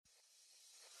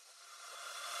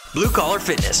Blue Collar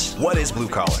Fitness. What is blue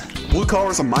collar? Blue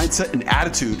collar is a mindset and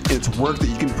attitude, and it's work that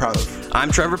you can be proud of.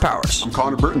 I'm Trevor Powers. I'm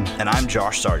Connor Burton. And I'm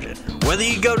Josh Sargent. Whether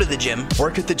you go to the gym,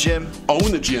 Work at the gym, Own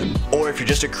the gym. or if you're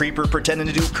just a creeper pretending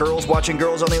to do curls watching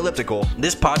girls on the elliptical,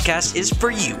 this podcast is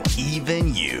for you.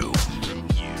 even you.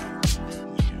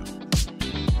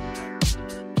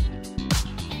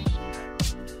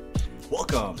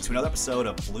 Welcome to another episode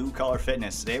of Blue Collar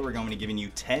Fitness. Today we're going to be giving you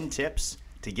 10 tips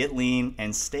to get lean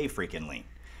and stay freaking lean.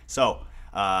 So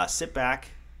sit back,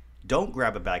 don't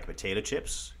grab a bag of potato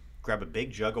chips, grab a big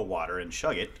jug of water and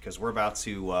chug it because we're about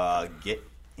to get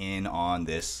in on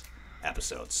this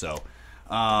episode. So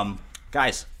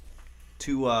guys,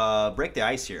 to break the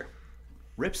ice here,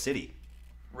 Rip City.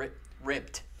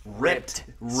 Ripped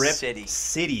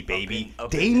City, baby.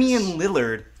 Up in Damian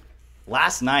Lillard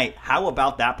last night. How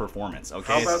about that performance?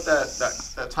 Okay. How about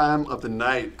that time of the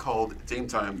night called Dame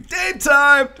Time? Dame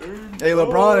time? Hey,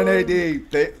 LeBron and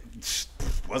AD. They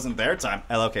wasn't their time.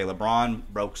 Okay, LeBron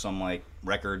broke some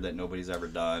record that nobody's ever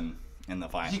done in the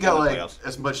finals. He got playoffs.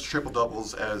 as much triple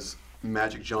doubles as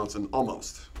Magic Johnson,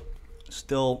 almost.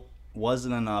 Still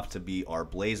wasn't enough to beat our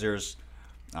Blazers.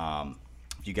 If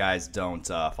you guys don't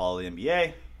follow the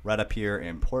NBA, right up here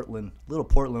in Portland,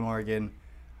 Oregon,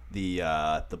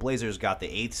 the Blazers got the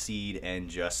 8th seed and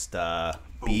just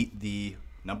beat the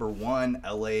number 1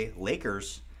 LA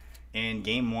Lakers in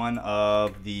Game 1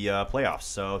 of the playoffs.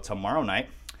 So tomorrow night,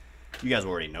 you guys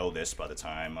already know this by the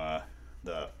time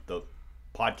the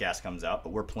podcast comes out, but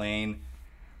we're playing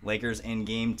Lakers in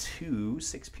Game 2,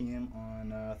 6 p.m.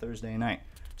 on Thursday night.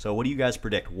 So what do you guys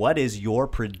predict? What is your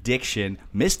prediction,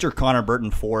 Mr. Connor Burton,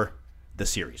 for the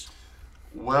series?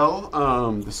 Well,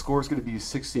 the score is going to be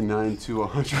 69 to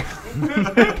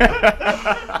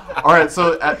 100. All right,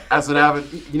 so as an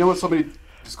avid, you know what? Somebody,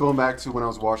 just going back to when I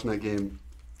was watching that game,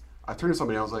 I turned to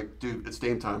somebody, I was like, dude, it's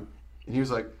Dame time. And he was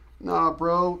like, nah,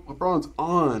 bro, LeBron's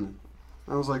on. And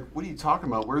I was like, what are you talking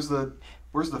about? Where's the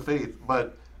faith?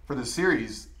 But for the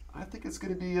series, I think it's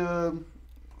going to be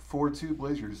 4-2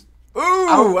 Blazers.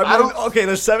 Ooh, I don't- okay,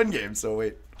 there's 7 games, so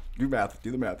wait. Do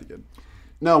the math again.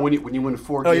 No, when you win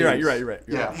 4 Oh, games. you're right.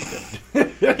 Yeah.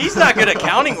 He's not good at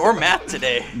counting or math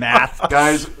today. Math.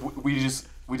 Guys, we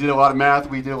did a lot of math.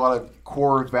 We did a lot of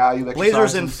core value exercises.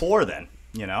 Blazers in 4 then,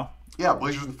 you know? Yeah,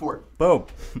 Blazers in 4. Boom.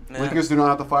 Lakers do not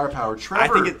have the firepower.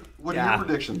 Trevor, what are yeah. your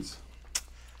predictions?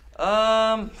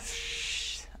 I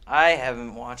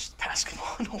haven't watched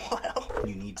basketball in a while.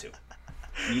 You need to.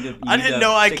 I didn't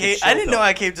know I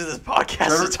came to this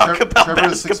podcast to talk about Trevor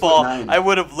is basketball. 6'9". I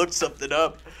would have looked something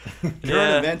up.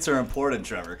 Current events are important,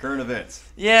 Trevor. Current events.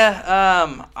 Yeah,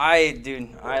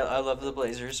 I love the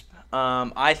Blazers.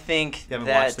 I think You haven't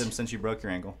that watched them since you broke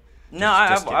your ankle? No,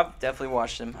 I've definitely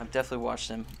watched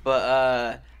them.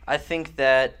 But I think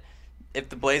that if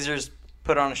the Blazers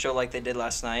put on a show like they did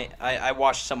last night, I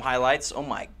watched some highlights. Oh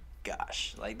my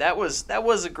gosh, that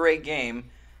was a great game.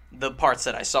 The parts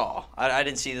that I saw, I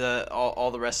didn't see all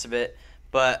the rest of it,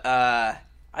 but I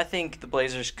think the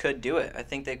Blazers could do it. I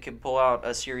think they could pull out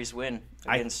a series win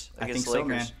against I think the so, Lakers.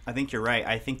 man. I think you're right.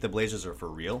 I think the Blazers are for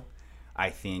real.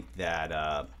 I think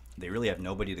that they really have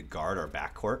nobody to guard our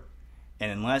backcourt.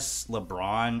 And unless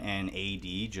LeBron and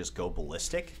AD just go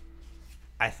ballistic,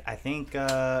 I think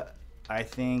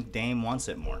Dame wants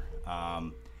it more.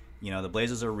 The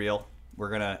Blazers are real. We're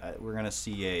gonna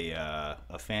see a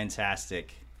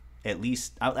fantastic. At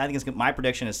least I think my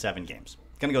prediction is 7 games.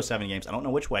 It's gonna go 7 games. I don't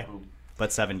know which way,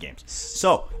 but 7 games.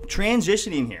 So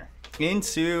transitioning here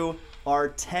into our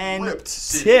 10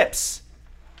 tips,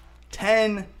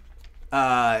 10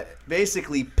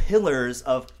 basically pillars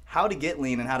of how to get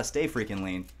lean and how to stay freaking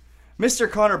lean. Mr.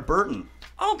 Connor Burton.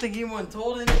 I don't think anyone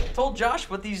told Josh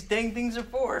what these dang things are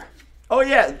for. Oh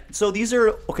yeah, so these are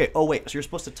okay. Oh wait, so you're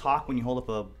supposed to talk when you hold up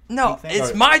a No, pink thing?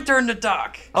 it's my turn to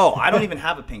talk. Oh, I don't even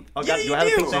have a pink. Oh, Yeah, do you I have a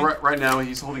do. pink So thing? right now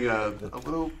he's holding a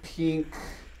little pink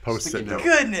Post-it sticky note.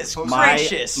 Goodness My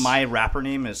gracious. my rapper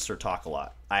name is Sir Talk a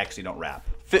Lot. I actually don't rap.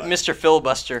 Mr.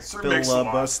 Filibuster. Sir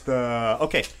Mix-a-Lot. Filibuster.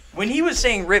 Okay. When he was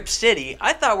saying Rip City,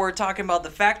 I thought we were talking about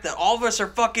the fact that all of us are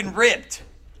fucking ripped.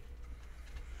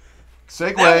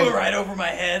 That went Segue. right over my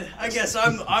head. I guess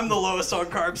I'm the lowest on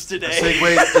carbs today.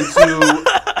 Segue into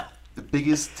the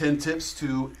biggest 10 tips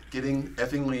to getting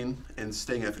effing lean and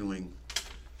staying effing lean.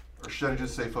 Or should I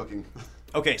just say fucking?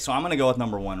 Okay, so I'm gonna go with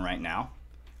number 1 right now,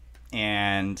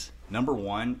 and number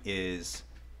 1 is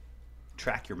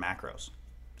track your macros.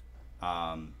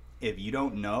 If you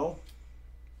don't know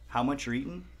how much you're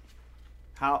eating,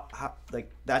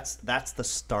 that's the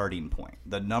starting point.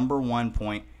 The number 1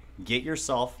 point: get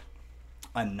yourself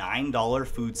a $9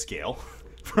 food scale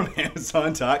from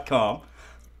Amazon.com,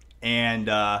 and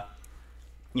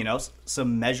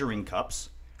some measuring cups,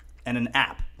 and an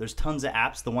app. There's tons of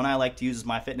apps. The one I like to use is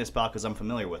MyFitnessPal because I'm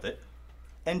familiar with it.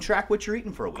 And track what you're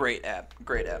eating for a week. Great app.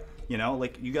 Great app.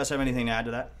 You guys have anything to add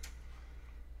to that?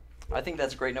 I think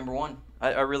that's great number one.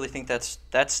 I really think that's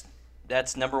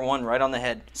number one right on the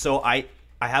head. So I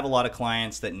have a lot of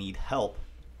clients that need help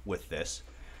with this.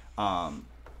 And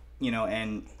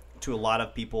to a lot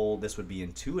of people this would be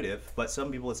intuitive, but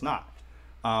some people it's not.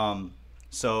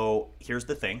 So here's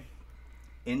the thing.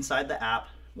 Inside the app,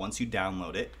 once you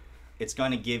download it, it's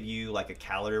going to give you like a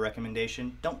calorie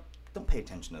recommendation. Don't pay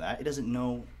attention to that. It doesn't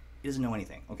know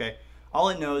anything, okay? All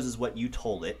it knows is what you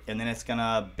told it, and then it's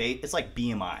gonna it's like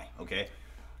BMI, okay?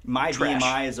 My Trash.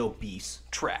 BMI is obese.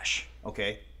 Trash.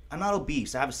 Okay? I'm not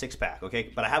obese. I have a six-pack,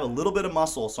 okay? But I have a little bit of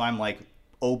muscle, so I'm like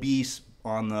obese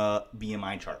on the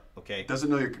BMI chart, okay? Doesn't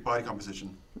know your body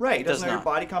composition. Right. It doesn't Does know your not.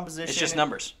 body composition. It's just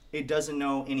numbers. It doesn't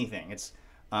know anything.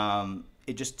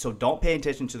 So don't pay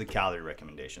attention to the calorie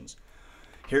recommendations.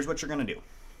 Here's what you're going to do.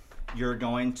 You're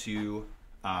going to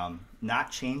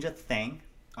not change a thing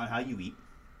on how you eat.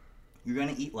 You're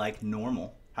going to eat like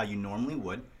normal, how you normally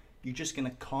would. You're just going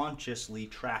to consciously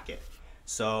track it.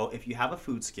 So if you have a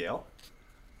food scale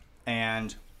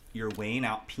and you're weighing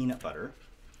out peanut butter,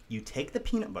 you take the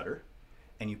peanut butter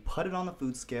and you put it on the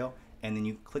food scale, and then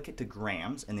you click it to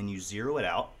grams, and then you zero it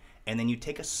out, and then you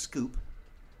take a scoop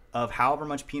of however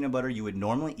much peanut butter you would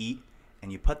normally eat,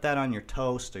 and you put that on your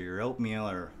toast or your oatmeal,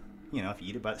 or if you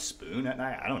eat it by the spoon at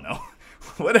night, I don't know,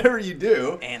 whatever you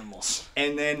do. Animals.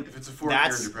 And then If it's a fork,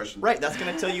 you're in depression. right. That's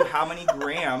going to tell you how many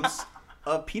grams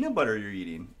of peanut butter you're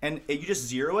eating, and you just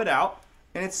zero it out,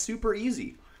 and it's super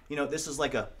easy. This is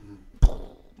like a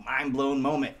mind blown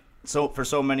moment. So for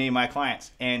so many of my clients,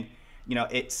 and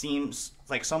it seems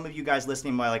like some of you guys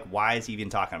listening are like, why is he even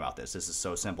talking about this? This is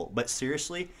so simple. But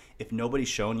seriously, if nobody's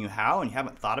shown you how and you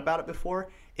haven't thought about it before,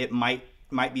 it might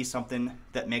be something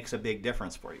that makes a big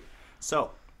difference for you.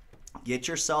 So get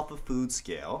yourself a food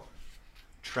scale,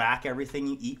 track everything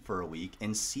you eat for a week,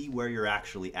 and see where you're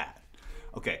actually at.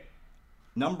 Okay,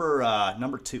 number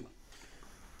two.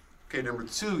 Okay, number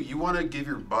two, you want to give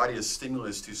your body a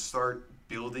stimulus to start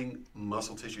building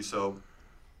muscle tissue. So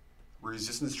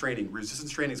resistance training. Resistance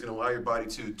training is going to allow your body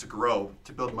to grow,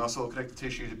 to build muscle, connective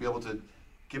tissue, to be able to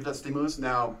give that stimulus.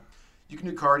 Now, you can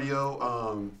do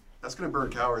cardio. That's going to burn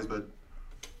calories, but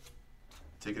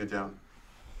taking it down.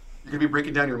 You're going to be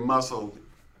breaking down your muscle,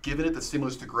 giving it the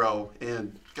stimulus to grow.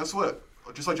 And guess what?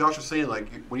 Just like Josh was saying, like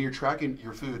when you're tracking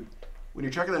your food, when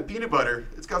you're tracking that peanut butter,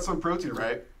 it's got some protein,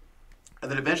 right? And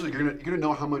then eventually you're gonna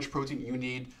know how much protein you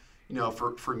need.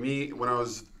 For me, when I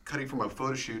was cutting for my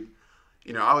photo shoot,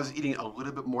 I was eating a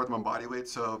little bit more than my body weight.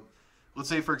 So let's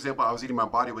say, for example, I was eating my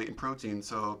body weight in protein.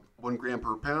 So 1 gram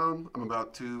per pound, I'm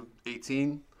about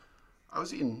 218. I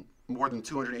was eating more than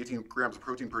 218 grams of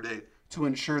protein per day to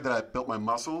ensure that I built my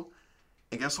muscle.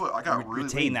 And guess what? I got really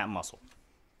retain lean. that muscle.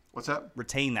 What's that?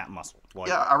 Retain that muscle.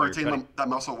 I retained that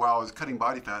muscle while I was cutting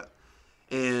body fat.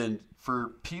 And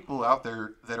for people out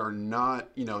there that are not,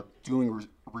 doing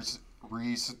what's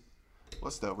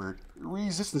that word?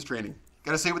 Resistance training.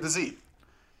 Got to say it with the Z.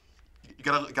 You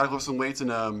gotta lift some weights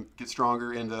and get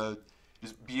stronger and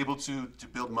just be able to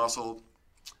build muscle,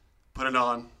 put it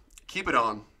on, keep it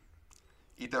on,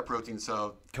 eat that protein.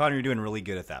 So Connor, you're doing really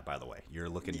good at that, by the way. You're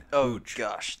looking huge.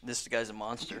 Gosh, this guy's a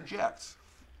monster. you're jacked.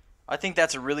 I think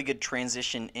that's a really good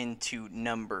transition into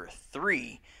number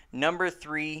three. Number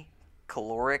three,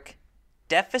 caloric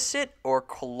deficit or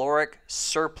caloric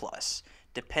surplus,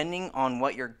 depending on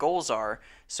what your goals are.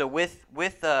 So with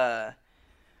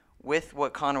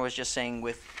what Connor was just saying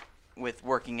with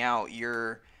working out,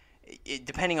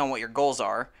 depending on what your goals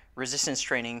are, resistance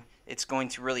training, it's going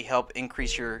to really help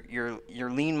increase your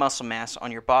lean muscle mass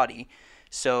on your body.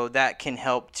 So that can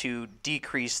help to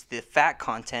decrease the fat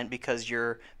content because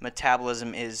your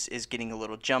metabolism is getting a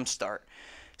little jump start.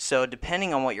 So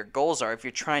depending on what your goals are, if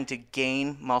you're trying to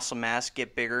gain muscle mass,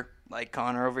 get bigger, like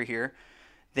Connor over here,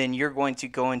 then you're going to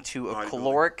go into a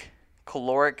caloric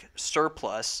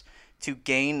surplus to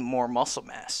gain more muscle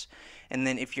mass. And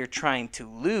then if you're trying to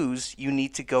lose, you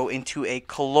need to go into a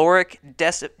caloric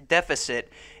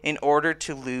deficit in order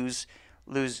to lose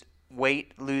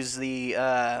weight, lose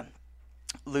the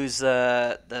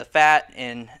fat,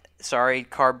 and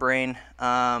carb brain.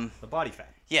 The body fat.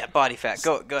 Yeah, body fat.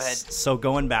 Go ahead. So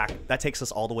going back, that takes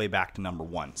us all the way back to number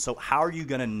one. So how are you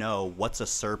going to know what's a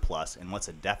surplus and what's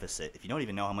a deficit if you don't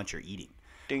even know how much you're eating?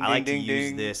 I like to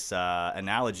use this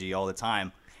analogy all the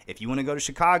time. If you want to go to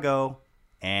Chicago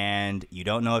and you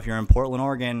don't know if you're in Portland,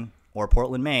 Oregon or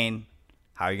Portland, Maine,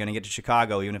 how are you going to get to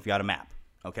Chicago even if you got a map?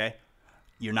 Okay?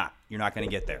 You're not going to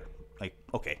get there. Like,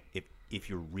 okay, if if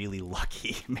you're really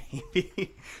lucky,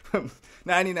 maybe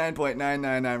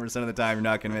 99.999% of the time, you're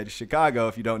not going to make Chicago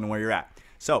if you don't know where you're at.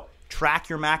 So track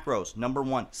your macros. Number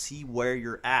 1, see where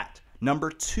you're at.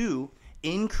 Number 2,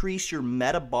 increase your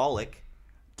metabolic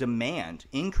demand.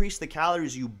 Increase the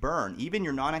calories you burn, even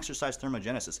your non-exercise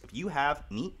thermogenesis. If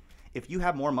you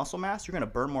have more muscle mass, you're going to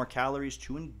burn more calories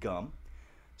chewing gum,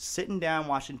 sitting down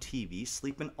watching TV,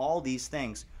 sleeping, all these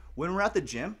things. When we're at the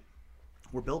gym,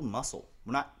 we're building muscle.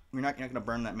 You're not going to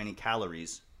burn that many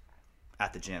calories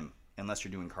at the gym unless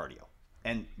you're doing cardio.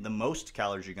 And the most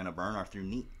calories you're going to burn are through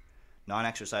NEAT,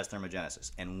 non-exercise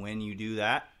thermogenesis. And when you do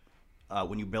that,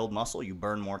 when you build muscle, you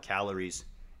burn more calories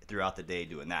throughout the day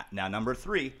doing that. Now, number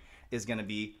 3 is going to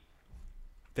be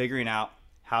figuring out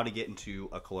how to get into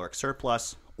a caloric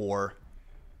surplus or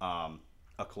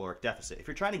a caloric deficit. If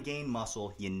you're trying to gain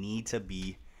muscle, you need to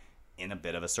be in a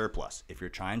bit of a surplus. If you're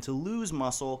trying to lose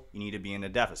muscle, you need to be in a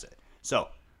deficit. So,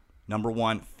 number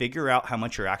 1, figure out how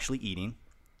much you're actually eating.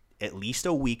 At least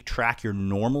a week, track your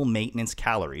normal maintenance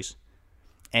calories.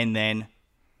 And then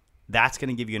that's going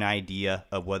to give you an idea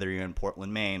of whether you're in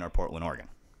Portland, Maine or Portland, Oregon.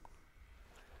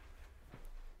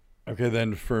 Okay,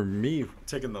 then for me,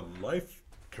 taking the life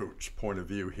coach point of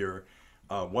view here,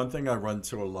 one thing I run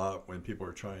to a lot when people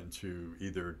are trying to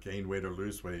either gain weight or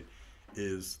lose weight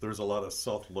is there's a lot of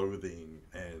self-loathing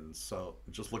and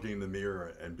just looking in the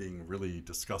mirror and being really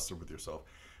disgusted with yourself.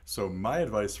 So my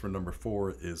advice for number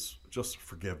 4 is just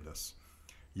forgiveness.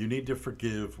 You need to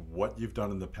forgive what you've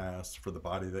done in the past for the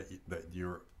body that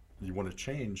you want to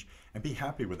change, and be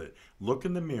happy with it. Look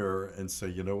in the mirror and say,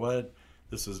 you know what,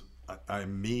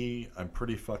 I'm me, I'm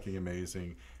pretty fucking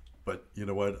amazing, but you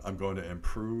know what, I'm going to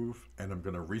improve, and I'm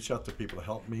going to reach out to people to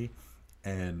help me.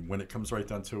 And when it comes right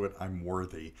down to it, I'm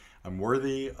worthy. I'm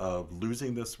worthy of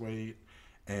losing this weight.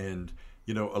 And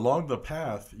you know, along the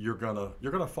path, you're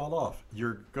gonna fall off.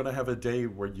 You're gonna have a day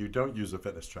where you don't use a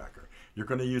fitness tracker. You're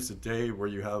gonna use a day where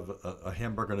you have a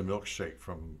hamburger and a milkshake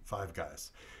from Five Guys.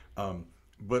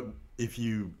 But if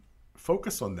you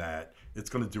focus on that, it's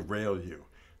gonna derail you.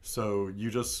 So you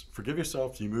just forgive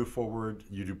yourself. You move forward.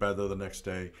 You do better the next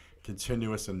day.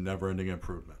 Continuous and never-ending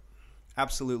improvement.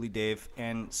 Absolutely, Dave.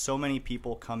 And so many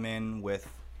people come in with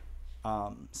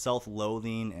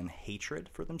self-loathing and hatred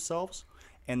for themselves.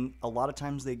 And a lot of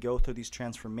times they go through these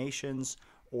transformations,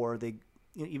 or they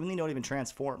don't even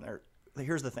transform.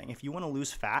 Here's the thing. If you want to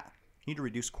lose fat, you need to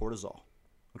reduce cortisol,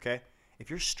 okay?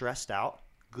 If you're stressed out,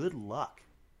 good luck.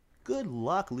 Good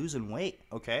luck losing weight,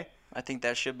 okay? I think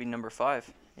that should be number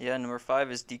 5. Yeah, number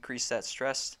 5 is decrease that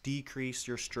stress. Decrease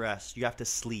your stress. You have to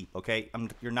sleep, okay?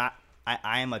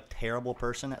 I am a terrible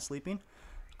person at sleeping.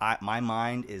 My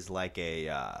mind is like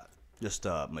just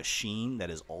a machine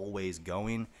that is always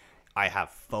going. I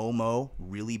have FOMO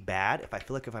really bad.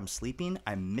 If I'm sleeping,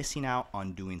 I'm missing out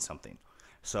on doing something.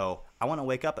 So I want to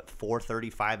wake up at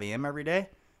 4:35 a.m. every day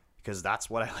because that's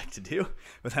what I like to do.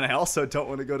 But then I also don't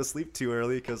want to go to sleep too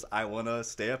early because I want to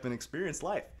stay up and experience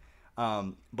life.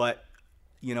 But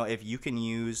if you can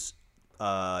use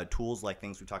tools like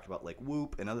things we talked about, like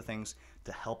Whoop and other things,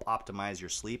 to help optimize your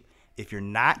sleep. If you're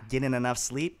not getting enough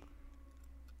sleep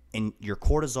and your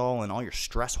cortisol and all your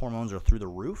stress hormones are through the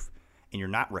roof and you're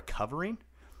not recovering,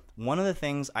 one of the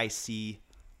things I see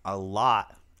a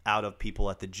lot out of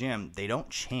people at the gym, they don't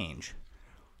change.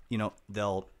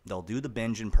 They'll do the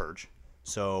binge and purge.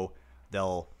 So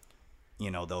they'll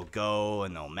go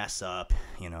and they'll mess up.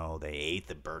 They ate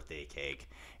the birthday cake.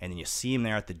 And then you see them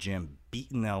there at the gym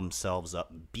beating themselves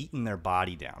up, beating their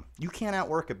body down. You can't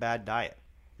outwork a bad diet.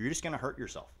 You're just going to hurt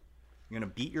yourself. You're going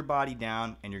to beat your body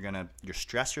down, and you're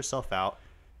stress yourself out.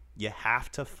 You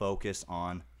have to focus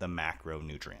on the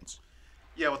macronutrients.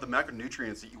 Yeah, with the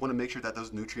macronutrients, you want to make sure that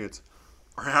those nutrients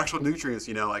are actual nutrients.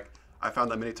 Like I found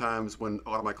that many times when a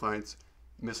lot of my clients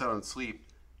miss out on sleep,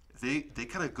 they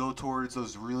kind of go towards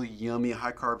those really yummy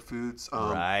high carb foods.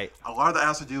 Right. A lot of that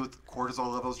has to do with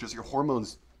cortisol levels. Just your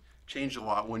hormones change a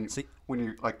lot when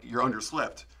you're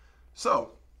underslept.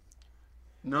 So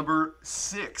number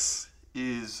 6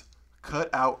 is cut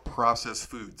out processed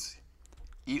foods.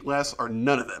 Eat less or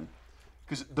none of them,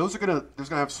 because there's gonna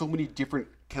have so many different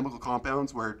chemical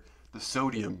compounds where the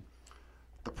sodium,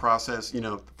 the processed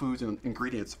foods and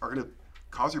ingredients are gonna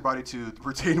cause your body to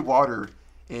retain water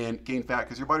and gain fat,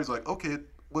 because your body's like, okay,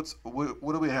 what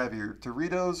do we have here?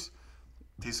 Doritos,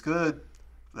 tastes good.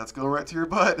 That's going right to your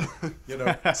butt.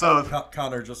 So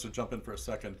Connor, just to jump in for a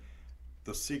second,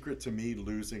 the secret to me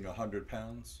losing 100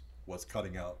 pounds was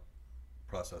cutting out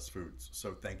processed foods.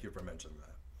 So thank you for mentioning that.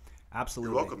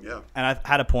 Absolutely. You're welcome. Yeah. And I've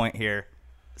had a point here.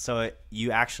 So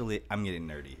I'm getting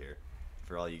nerdy here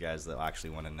for all you guys that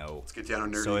actually want to know. Let's get down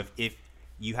on nerdy. So if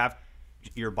you have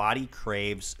your body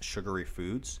craves sugary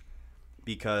foods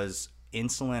because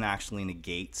insulin actually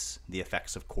negates the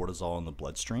effects of cortisol in the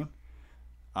bloodstream.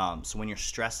 So when you're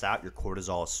stressed out, your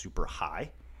cortisol is super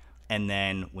high. And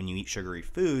then when you eat sugary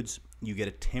foods, you get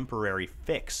a temporary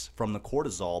fix from the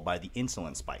cortisol by the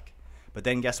insulin spike. But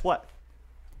then guess what?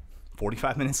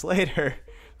 45 minutes later,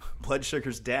 blood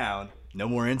sugar's down, no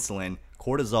more insulin,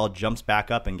 cortisol jumps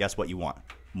back up, and guess what you want?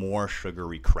 More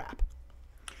sugary crap.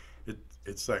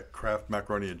 It's that Kraft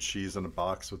macaroni and cheese in a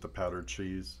box with the powdered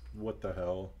cheese. What the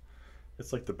hell?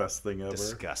 It's like the best thing ever.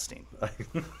 Disgusting.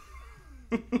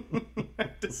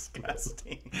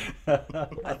 Disgusting.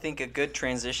 I think a good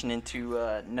transition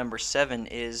into number 7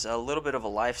 is a little bit of a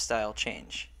lifestyle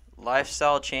change.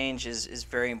 Lifestyle change is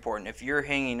very important. If you're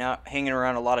hanging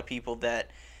around a lot of people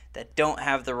that don't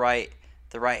have the right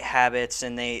habits,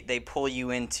 and they pull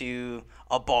you into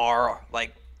a bar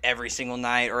like every single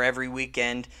night or every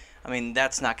weekend, I mean,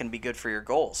 that's not going to be good for your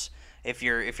goals. If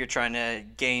you're trying to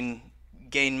gain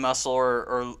muscle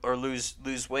or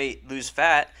lose weight, lose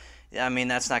fat, I mean,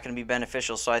 that's not going to be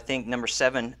beneficial. So I think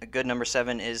a good number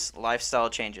 7 is lifestyle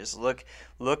changes. Look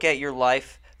at your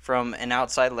life from an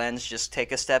outside lens. Just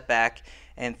take a step back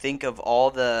and think of all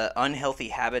the unhealthy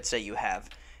habits that you have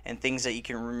and things that you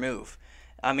can remove.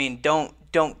 I mean, don't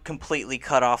completely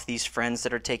cut off these friends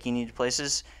that are taking you to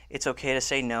places. It's okay to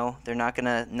say no. They're not going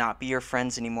to not be your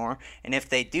friends anymore. And if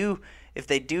they do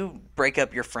break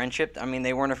up your friendship, I mean,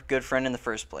 they weren't a good friend in the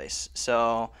first place.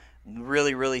 So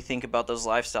really, really think about those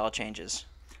lifestyle changes.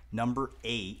 Number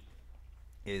 8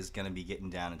 is going to be getting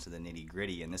down into the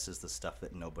nitty-gritty, and this is the stuff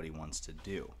that nobody wants to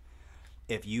do.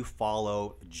 If you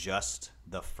follow just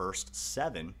the first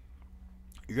 7,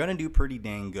 you're going to do pretty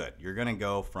dang good. You're going to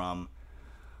go from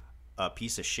a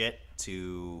piece of shit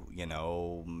to,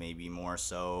 maybe more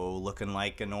so looking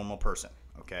like a normal person,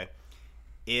 okay?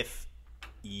 If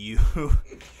you...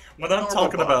 When I'm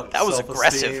talking about that was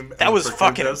aggressive. That was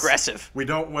fucking aggressive. We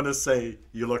don't want to say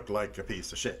you look like a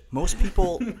piece of shit. Most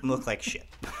people look like shit.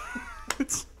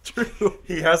 It's true.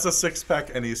 He has a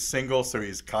 6-pack and he's single, so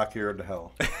he's cockier than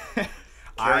hell.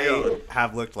 I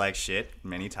have looked like shit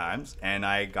many times, and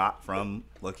I got from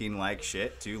looking like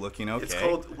shit to looking okay. It's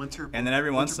called winter. And then every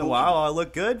once in a while, I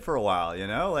look good for a while.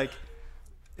 Like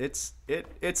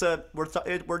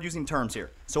we're using terms here,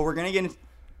 so we're gonna get into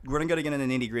the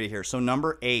nitty gritty here. So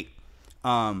number 8,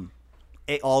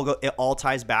 it all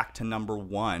ties back to number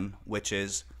 1, which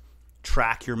is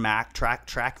track your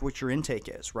track what your intake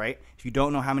is. Right? If you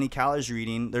don't know how many calories you're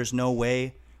eating, there's no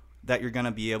way that you're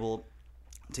gonna be able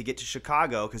to get to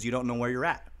Chicago because you don't know where you're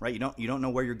at, right? You don't know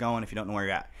where you're going if you don't know where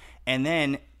you're at. And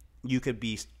then you could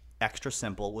be extra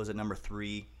simple. Was it number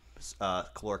 3,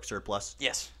 caloric surplus?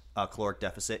 Yes. Caloric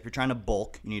deficit. If you're trying to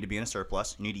bulk, you need to be in a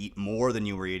surplus. You need to eat more than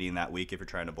you were eating that week if you're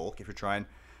trying to bulk. If you're trying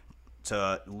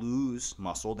to lose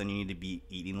muscle, then you need to be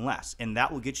eating less. And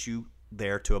that will get you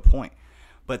there to a point.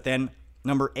 But then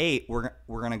number 8, we're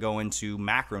going to go into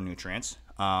macronutrients.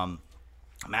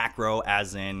 Macro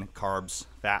as in carbs,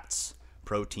 fats,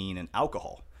 protein, and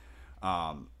alcohol.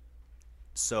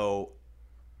 So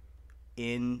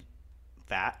in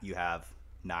fat, you have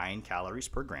 9 calories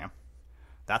per gram.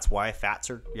 That's why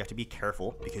you have to be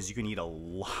careful because you can eat a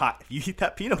lot. If you eat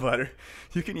that peanut butter,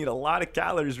 you can eat a lot of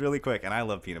calories really quick. And I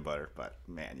love peanut butter, but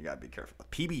man, you got to be careful.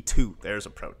 PB2, there's a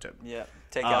pro tip. Yeah,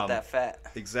 take out that fat.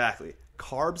 Exactly.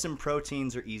 Carbs and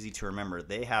proteins are easy to remember.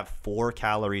 They have 4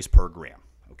 calories per gram,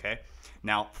 okay?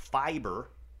 Now, fiber,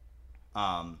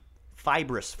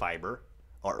 fibrous fiber,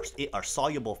 or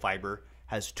soluble fiber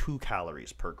has 2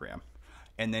 calories per gram.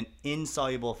 And then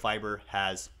insoluble fiber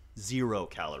has 0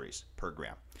 calories per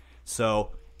gram.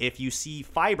 So if you see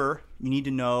fiber, you need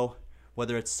to know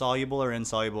whether it's soluble or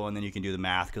insoluble, and then you can do the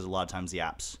math because a lot of times the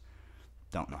apps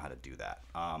don't know how to do that.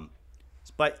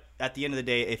 But at the end of the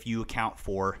day, if you account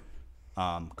for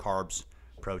carbs,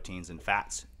 proteins, and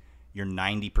fats, you're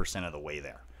 90% of the way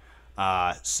there.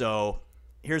 So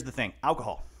here's the thing.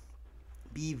 Alcohol.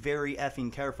 Be very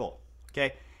effing careful,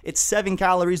 okay? It's 7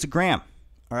 calories a gram,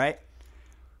 all right?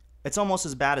 It's almost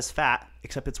as bad as fat,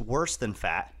 except it's worse than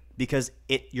fat because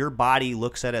your body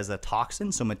looks at it as a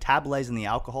toxin, so metabolizing the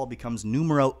alcohol becomes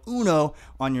numero uno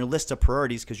on your list of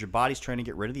priorities because your body's trying to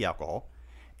get rid of the alcohol.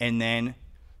 And then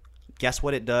guess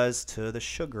what it does to the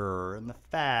sugar and the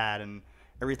fat and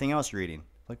everything else you're eating?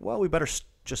 Like, well, we better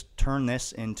just turn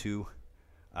this into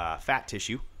fat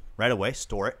tissue right away,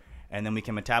 store it, and then we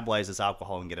can metabolize this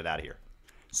alcohol and get it out of here.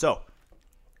 So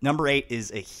number 8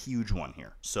 is a huge one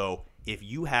here. So if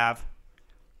you have,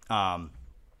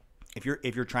 if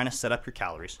you're trying to set up your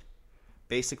calories,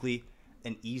 basically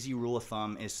an easy rule of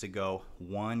thumb is to go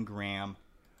 1 gram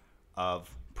of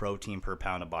protein per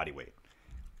pound of body weight.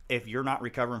 if you're not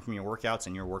recovering from your workouts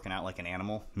and you're working out like an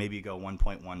animal, maybe you go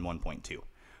 1.1, 1.2.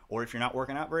 Or if you're not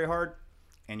working out very hard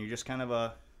and you're just kind of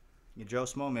a Joe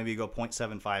Smo, maybe you go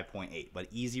 0.75, 0.8. But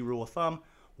easy rule of thumb,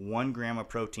 1 gram of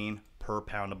protein per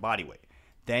pound of body weight.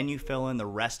 Then you fill in the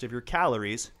rest of your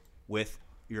calories with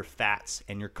your fats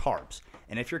and your carbs.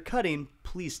 And if you're cutting,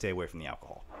 please stay away from the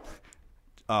alcohol.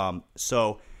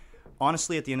 So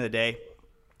honestly, at the end of the day,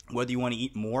 whether you want to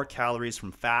eat more calories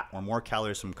from fat or more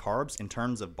calories from carbs in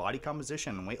terms of body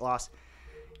composition and weight loss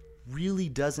really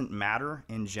doesn't matter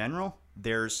in general.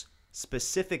 There's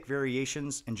specific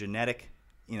variations in genetic,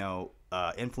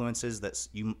 influences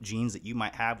genes that you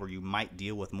might have where you might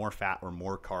deal with more fat or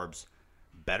more carbs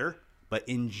better. But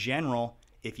in general,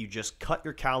 if you just cut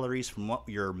your calories from what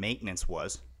your maintenance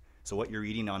was, so what you're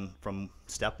eating on from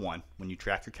step 1 when you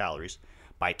track your calories,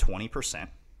 by 20%.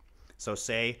 So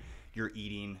say you're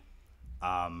eating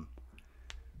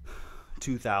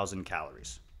 2,000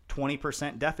 calories.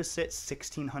 20% deficit,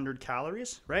 1,600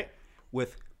 calories, right?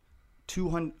 With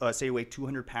 200, say you weigh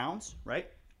 200 pounds, right?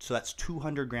 So that's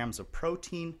 200 grams of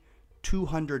protein,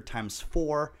 200 times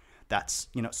 4. That's,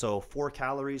 so 4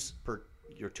 calories per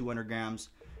your 200 grams.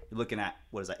 You're looking at,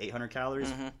 800 calories?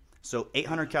 Mm-hmm. So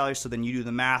 800 calories, so then you do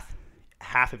the math.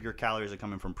 Half of your calories are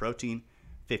coming from protein,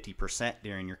 50%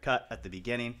 during your cut at the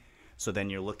beginning. So then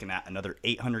you're looking at another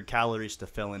 800 calories to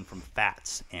fill in from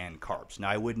fats and carbs. Now,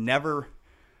 I would never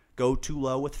go too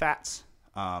low with fats,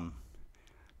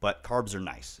 but carbs are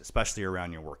nice, especially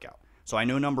around your workout. So I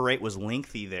know number 8 was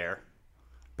lengthy there,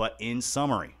 but in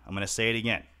summary, I'm going to say it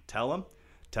again. Tell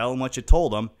them what you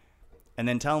told them, and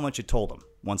then tell them what you told them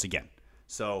once again.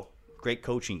 So great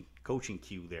coaching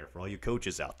cue there for all you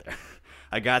coaches out there.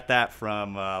 I got that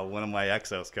from one of my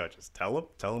Exos coaches. Tell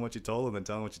them what you told them, and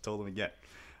tell them what you told them again.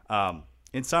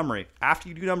 In summary, after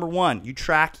you do number 1, you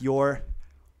track your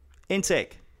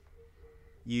intake.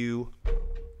 You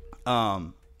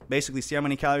basically see how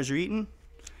many calories you're eating.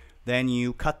 Then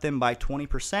you cut them by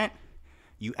 20%.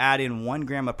 You add in 1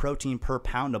 gram of protein per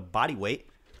pound of body weight.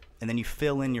 And then you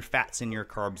fill in your fats and your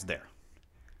carbs there.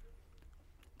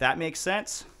 That makes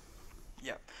sense?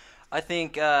 Yeah. I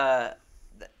think that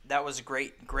was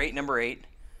great number 8.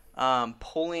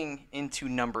 Pulling into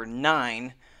number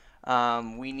 9,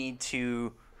 we need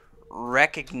to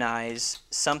recognize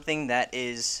something that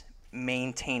is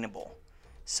maintainable,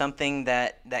 something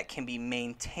that can be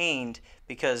maintained,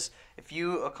 because if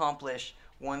you accomplish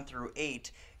 1 through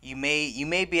 8, you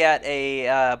may be at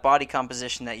a body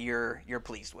composition that you're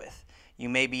pleased with. You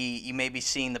may be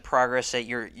seeing the progress that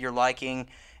you're liking,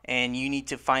 and you need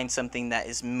to find something that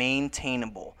is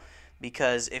maintainable.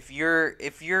 Because if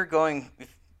you're going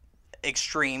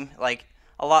extreme, like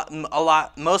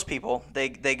most people,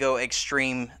 they go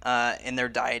extreme in their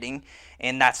dieting,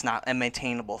 and that's not a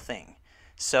maintainable thing.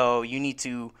 So you need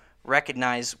to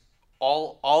recognize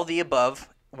all the above,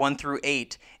 1 through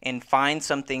 8, and find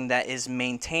something that is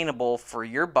maintainable for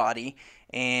your body.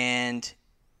 And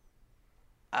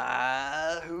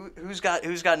who's got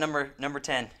number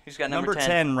 10? Who's got number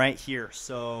 10 right here?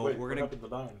 So Wait, we're what gonna. happened to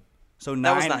 9? So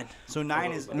That was 9. 9. So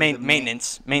 9 is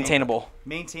maintenance, maintainable.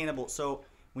 Maintainable. So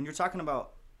when you're talking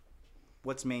about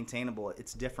what's maintainable,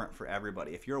 it's different for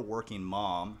everybody. If you're a working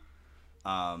mom,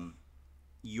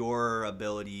 your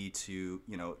ability to,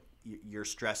 your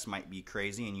stress might be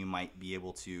crazy, and you might be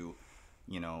able to,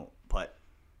 put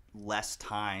less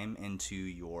time into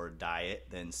your diet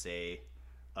than, say,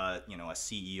 a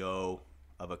CEO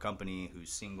of a company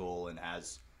who's single and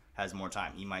has more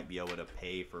time. He might be able to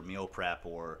pay for meal prep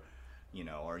or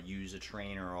use a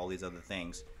trainer or all these other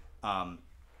things.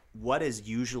 What is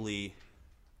usually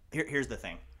here's the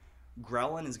thing.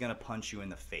 Ghrelin is going to punch you in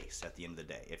the face at the end of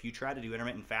the day. If you try to do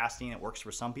intermittent fasting, it works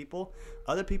for some people.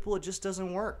 Other people, it just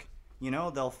doesn't work.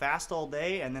 They'll fast all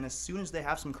day, and then as soon as they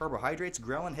have some carbohydrates,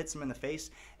 ghrelin hits them in the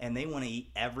face, and they want to eat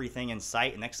everything in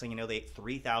sight. And next thing you know, they ate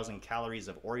 3,000 calories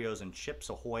of Oreos and Chips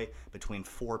Ahoy between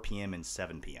 4 p.m. and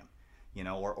 7 p.m.,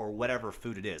 or whatever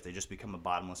food it is. They just become a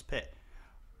bottomless pit.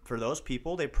 For those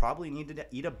people, they probably need to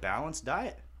eat a balanced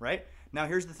diet, right? Now,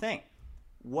 here's the thing.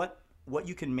 What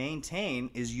you can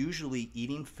maintain is usually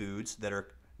eating foods that are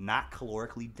not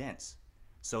calorically dense.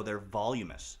 So they're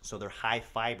voluminous. So they're high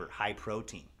fiber, high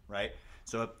protein, right?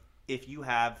 So if you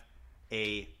have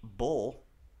a bowl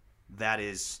that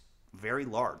is very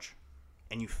large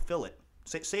and you fill it,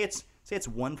 say it's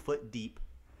 1 foot deep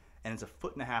and it's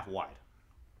 1.5 feet wide.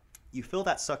 You fill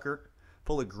that sucker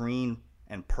full of green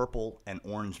and purple and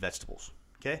orange vegetables,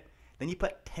 okay? Then you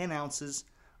put 10 ounces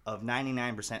of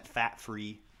 99%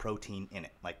 fat-free protein in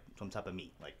it, like some type of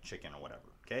meat, like chicken or whatever,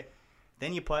 okay?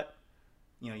 Then you put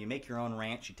You make your own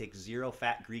ranch. You take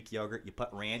 0-fat Greek yogurt. You put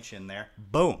ranch in there.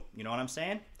 Boom. You know what I'm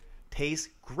saying? Tastes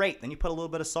great. Then you put a little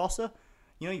bit of salsa.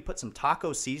 You put some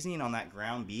taco seasoning on that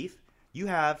ground beef. You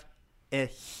have a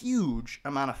huge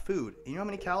amount of food. And you know how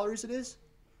many calories it is?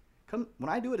 When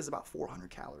I do it, it's about 400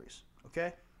 calories.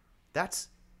 Okay? That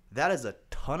is a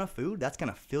ton of food. That's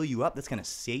going to fill you up. That's going to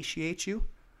satiate you,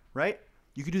 right?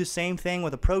 You could do the same thing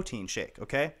with a protein shake,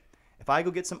 okay? If I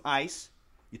go get some ice,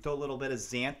 you throw a little bit of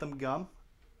xanthan gum,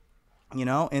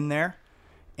 in there,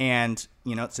 and to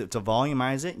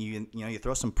volumize it, you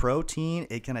throw some protein.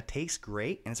 It's gonna taste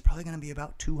great, and it's probably gonna be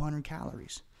about 200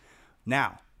 calories.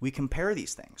 Now we compare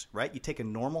these things, right? You take a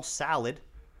normal salad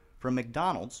from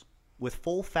McDonald's with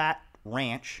full fat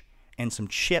ranch and some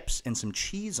chips and some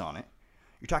cheese on it.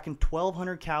 You're talking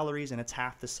 1,200 calories, and it's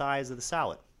half the size of the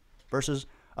salad, versus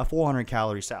a 400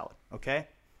 calorie salad. Okay,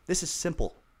 this is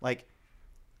simple. Like,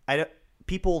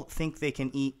 people think they can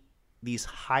eat these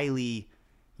highly,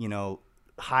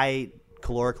 high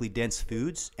calorically dense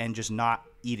foods and just not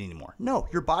eat anymore. No,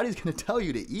 your body's going to tell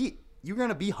you to eat. You're going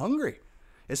to be hungry,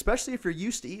 especially if you're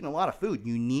used to eating a lot of food.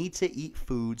 You need to eat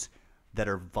foods that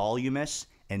are voluminous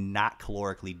and not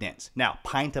calorically dense. Now,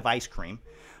 pint of ice cream,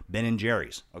 Ben &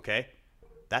 Jerry's, okay?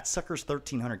 That sucker's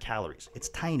 1,300 calories. It's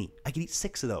tiny. I can eat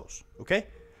 6 of those, okay?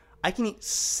 I can eat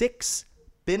 6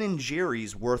 Ben &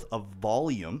 Jerry's worth of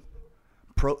volume,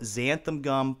 xanthan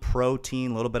gum,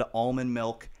 protein, a little bit of almond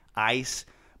milk, ice,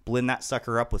 blend that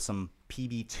sucker up with some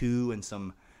PB2 and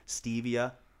some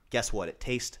stevia. Guess what? It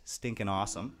tastes stinking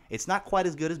awesome. It's not quite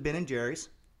as good as Ben & Jerry's,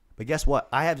 but guess what?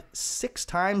 I have 6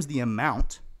 times the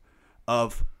amount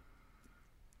of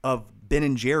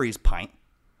Ben & Jerry's pint,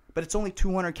 but it's only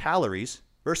 200 calories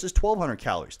versus 1,200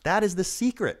 calories. That is the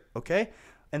secret, okay?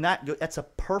 And that's a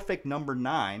perfect number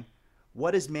 9.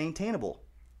 What is maintainable?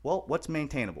 Well, what's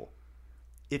maintainable?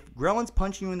 If Ghrelins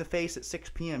punching you in the face at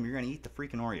 6 p.m., you're going to eat the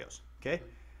freaking Oreos, okay?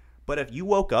 But if you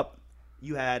woke up,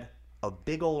 you had a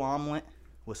big old omelet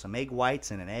with some egg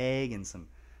whites and an egg and some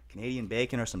Canadian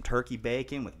bacon or some turkey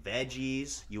bacon with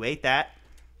veggies, you ate that,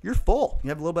 you're full. You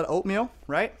have a little bit of oatmeal,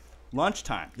 right?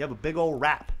 Lunchtime, you have a big old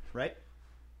wrap, right?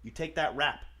 You take that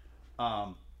wrap.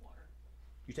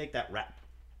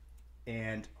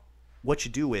 And what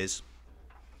you do is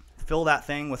fill that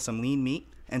thing with some lean meat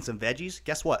and some veggies.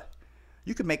 Guess what?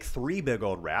 You could make 3 big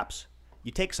old wraps.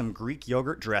 You take some Greek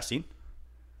yogurt dressing.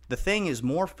 The thing is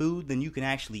more food than you can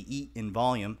actually eat in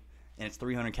volume, and it's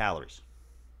 300 calories.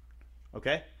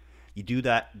 Okay? You do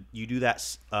that.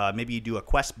 Maybe you do a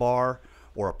Quest bar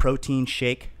or a protein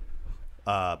shake.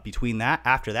 Between that,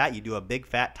 after that, you do a big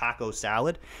fat taco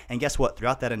salad. And guess what?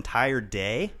 Throughout that entire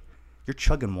day, you're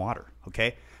chugging water.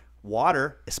 Okay?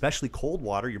 Water, especially cold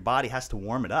water, your body has to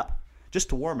warm it up. Just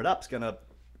to warm it up is going to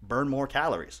burn more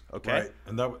calories. Okay? Right.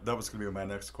 And that was going to be my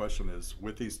next question is,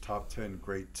 with these top 10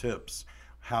 great tips,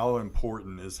 how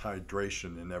important is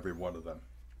hydration in every one of them?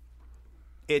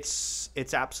 It's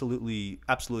absolutely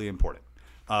important.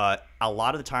 A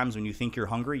lot of the times when you think you're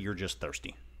hungry, you're just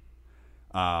thirsty.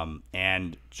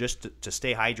 And just to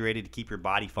stay hydrated, to keep your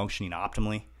body functioning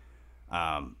optimally,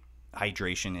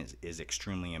 hydration is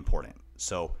extremely important.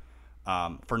 So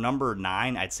for number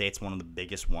 9, I'd say it's one of the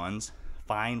biggest ones.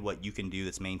 Find what you can do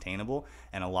that's maintainable.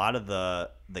 And a lot of the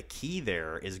key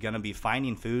there is going to be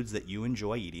finding foods that you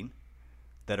enjoy eating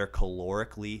that are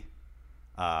calorically,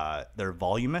 they're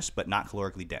voluminous but not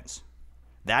calorically dense.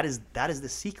 That is the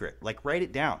secret. Like, write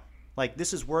it down. Like,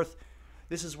 this is worth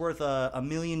 $1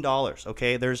 million.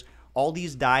 Okay, there's all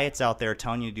these diets out there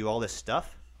telling you to do all this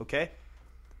stuff. Okay,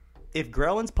 if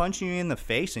Ghrelins punching you in the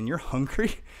face and you're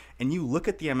hungry, and you look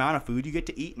at the amount of food you get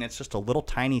to eat, and it's just a little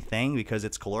tiny thing because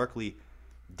it's calorically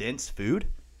dense food,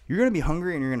 you're gonna be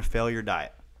hungry and you're gonna fail your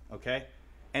diet. Okay,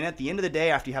 and at the end of the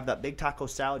day, after you have that big taco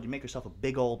salad, you make yourself a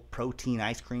big old protein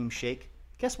ice cream shake.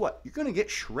 Guess what? You're gonna get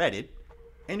shredded,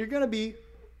 and you're gonna be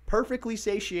perfectly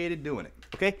satiated doing it.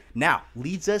 Okay, now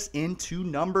leads us into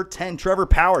number 10. Trevor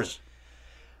Powers.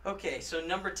 Okay, so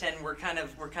number 10, we're kind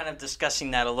of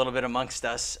discussing that a little bit amongst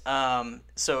us.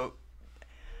 So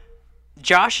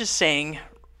Josh is saying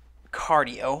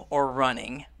cardio or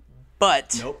running,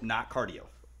 but Nope, not cardio.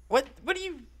 What do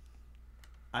you?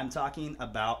 I'm talking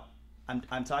about.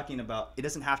 It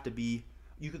doesn't have to be.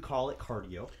 You could call it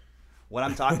cardio. What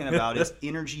I'm talking about is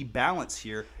energy balance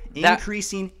here,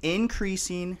 increasing.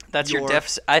 That's your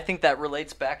deficit. I think that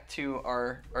relates back to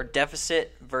our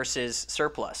deficit versus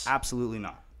surplus. Absolutely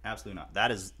not.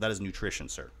 That is nutrition,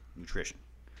 sir. Nutrition.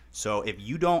 So if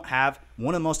you don't have,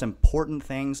 one of the most important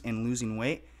things in losing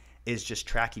weight is just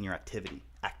tracking your activity.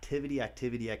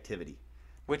 Activity.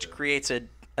 Which creates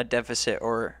a deficit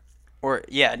or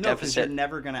deficit. Because you're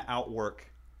never going to outwork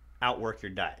outwork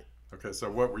your diet. Okay,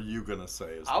 so what were you gonna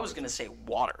say? I was gonna say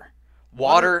water.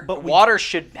 Water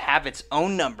should have its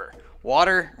own number.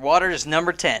 Water is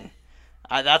number 10.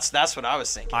 That's what I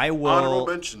was thinking. Honorable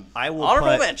mention.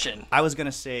 Honorable mention. I was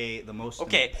gonna say the most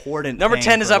important. Number thing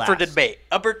 10 is for up for last. debate.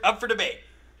 Up for debate.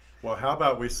 Well, how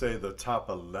about we say the top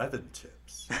 11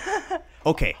 tips?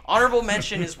 Okay. Honorable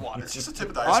mention is water. It's just a tip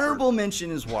of the iceberg. Honorable mention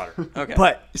is water. Okay.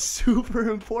 But super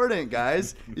important,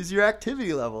 guys, is your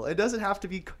activity level. It doesn't have to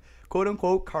be quote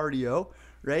unquote cardio,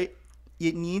 right?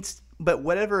 But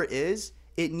whatever it is,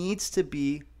 it needs to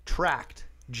be tracked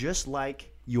just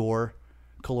like your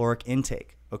caloric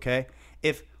intake, okay?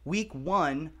 If week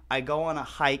 1, I go on a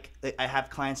hike, I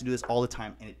have clients who do this all the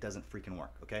time, and it doesn't freaking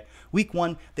work, okay? Week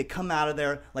 1, they come out of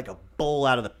there like a bull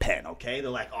out of the pen, okay?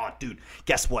 They're like, oh, dude,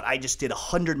 guess what? I just did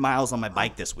 100 miles on my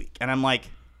bike this week. And I'm like,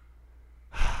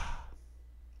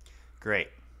 great.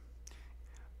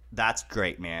 That's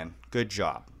great, man. Good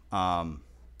job.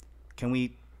 Can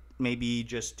we maybe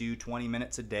just do 20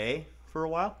 minutes a day for a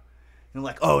while? And they're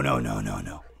like, oh, no.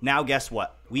 Now guess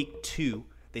what? Week 2,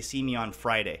 they see me on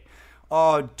Friday.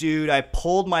 Oh, dude, I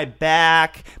pulled my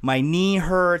back. My knee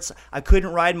hurts. I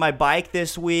couldn't ride my bike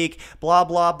this week. Blah,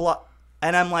 blah, blah.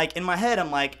 And I'm like, in my head, I'm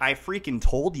like, I freaking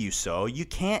told you so. You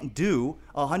can't do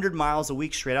 100 miles a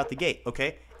week straight out the gate,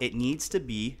 okay? It needs to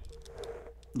be,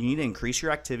 you need to increase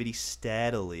your activity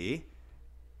steadily.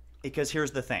 Because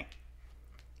here's the thing.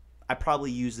 I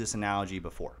probably used this analogy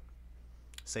before.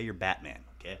 Say you're Batman,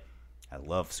 okay? I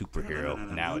love superhero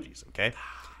analogies, okay?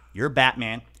 You're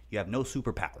Batman. You have no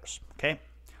superpowers, okay?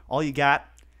 All you got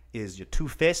is your 2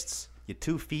 fists, your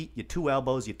 2 feet, your 2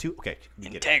 elbows, your 2... Okay. You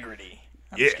get it. Integrity.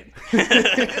 I'm Yeah. just kidding.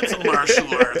 It's a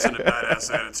martial arts and a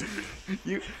badass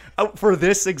attitude. For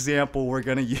this example, we're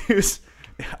going to use...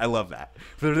 I love that.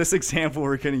 For this example,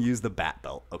 we're going to use the bat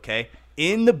belt, okay?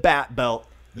 In the bat belt,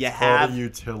 you Called have... a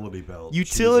utility belt.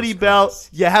 Utility Jesus belt, Christ.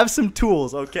 you have some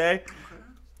tools, okay?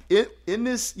 In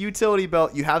this utility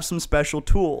belt, you have some special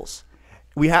tools.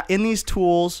 In these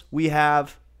tools, we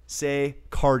have, say,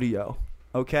 cardio,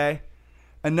 okay?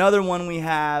 Another one we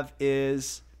have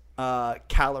is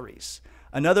calories.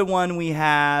 Another one we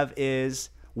have is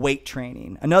weight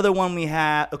training. Another one we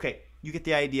have, okay, you get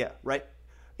the idea, right?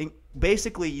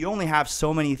 Basically, you only have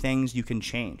so many things you can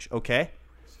change, okay?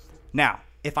 Now,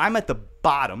 if I'm at the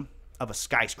bottom of a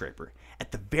skyscraper,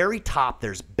 at the very top,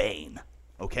 there's Bane,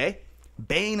 okay?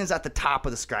 Bane is at the top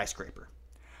of the skyscraper.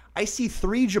 I see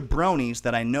 3 jabronis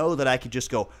that I know that I could just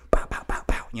go pow, pow, pow,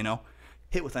 pow,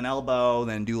 hit with an elbow,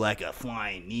 then do like a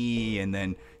flying knee, and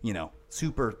then,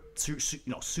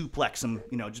 suplex them,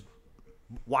 just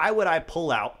why would I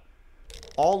pull out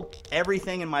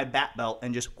everything in my bat belt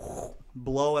and just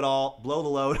blow the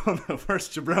load on the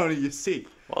first jabroni you see?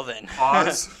 Well then.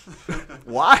 Pause.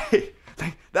 Why?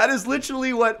 That is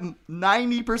literally what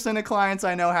 90% of clients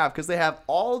I know have, because they have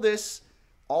all this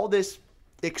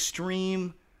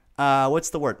extreme, what's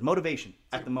the word? Motivation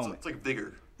at the moment. It's like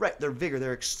vigor. Right, they're vigor.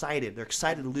 They're excited. They're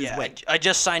excited to lose weight. I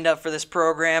just signed up for this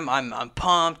program. I'm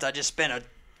pumped. I just spent a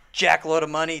jackload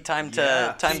of money. Time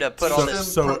to put all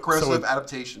this. Progressive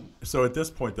adaptation. So at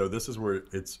this point, though, this is where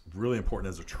it's really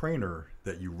important as a trainer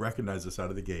that you recognize this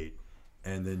out of the gate,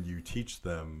 and then you teach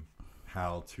them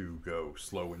how to go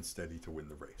slow and steady to win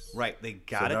the race. Right, they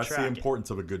got to So that's track the it. importance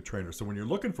of a good trainer. So when you're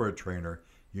looking for a trainer,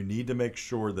 you need to make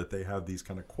sure that they have these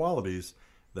kind of qualities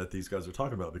that these guys are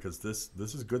talking about, because this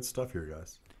is good stuff here,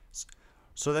 guys.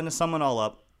 So then to sum it all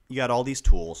up, you got all these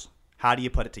tools. How do you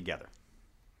put it together?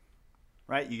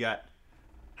 Right? You got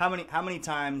how many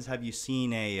times have you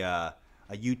seen a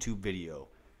YouTube video?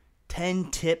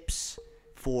 10 tips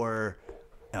for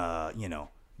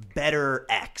better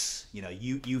X.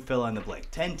 You fill in the blank.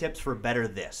 10 tips for better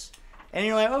this. And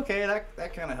you're like, okay,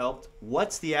 that kind of helped.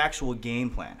 What's the actual game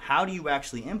plan? How do you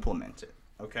actually implement it?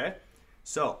 Okay?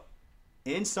 So,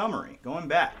 in summary, going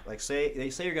back, like they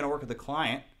say you're going to work with a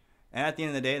client, and at the end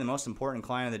of the day, the most important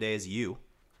client of the day is you.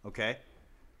 Okay?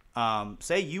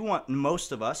 Say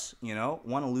most of us,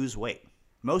 want to lose weight.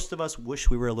 Most of us wish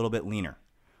we were a little bit leaner.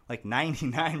 Like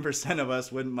 99% of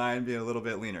us wouldn't mind being a little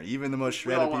bit leaner, even the most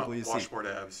shredded people you see. Washboard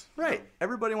abs. Right.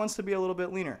 Everybody wants to be a little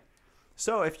bit leaner.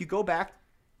 So if you go back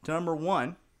to number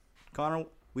 1, Connor,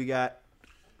 we got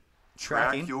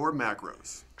tracking. Track your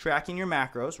macros. Tracking your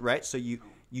macros, right? So you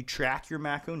track your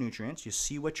macronutrients. You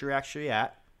see what you're actually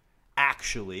at.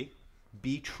 Actually,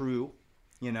 be true.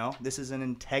 This is an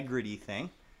integrity thing.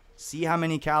 See how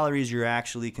many calories you're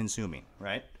actually consuming,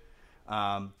 right?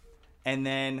 And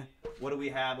then what do we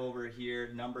have over here?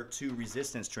 Number 2,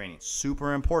 resistance training.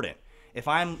 Super important. If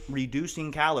I'm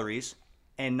reducing calories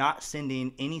and not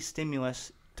sending any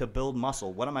stimulus to build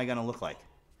muscle, what am I going to look like?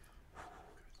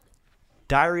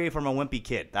 Diarrhea from a wimpy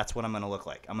kid. That's what I'm going to look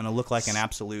like. I'm going to look like an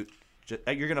absolute. You're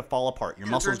going to fall apart. Your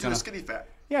muscles turn going to skinny fat.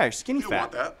 Yeah, you're skinny You don't fat.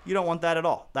 want that. You don't want that at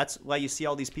all. That's why you see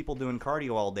all these people doing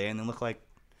cardio all day and they look like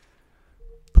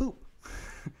poop.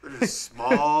 They're just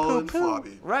small and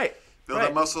floppy. Right. Build right.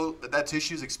 that muscle. That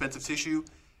tissue is expensive tissue.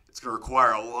 It's going to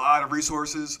require a lot of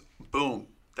resources. Boom.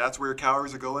 That's where your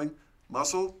calories are going.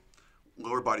 Muscle,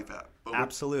 lower body fat. Boom.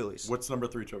 Absolutely. What's number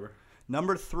 3, Trevor?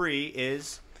 Number 3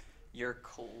 is Your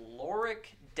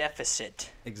caloric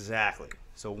deficit. exactly.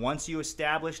 So once you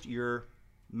established your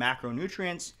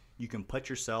macronutrients, you can put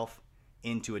yourself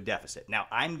into a deficit. Now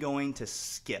I'm going to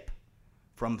skip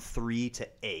from 3 to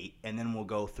 8, and then we'll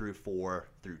go through 4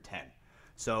 through 10.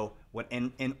 So what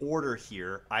in order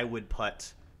here, I would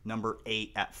put number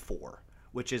 8 at 4,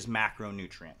 which is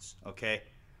macronutrients. Okay,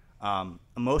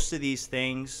 most of these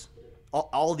things,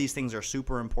 all of these things are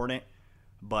super important,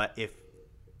 but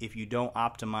if you don't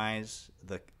optimize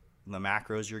the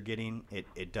macros you're getting, it's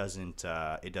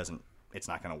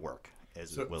not going to work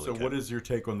as well. So what is your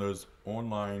take on those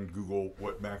online Google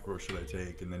what macro should I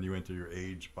take, and then you enter your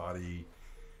age, body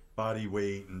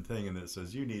weight and thing, and it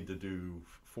says you need to do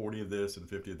 40 of this and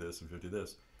 50 of this and 50 of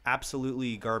this?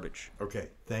 Absolutely garbage. Okay,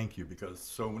 thank you, because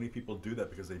so many people do that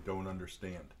because they don't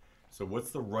understand. So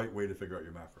what's the right way to figure out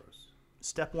your macros?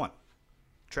 Step 1,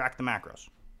 track the macros.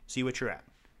 See what you're at.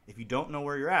 If you don't know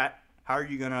where you're at, how are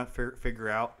you going to figure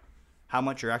out how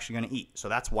much you're actually going to eat? So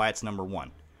that's why it's number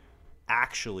 1.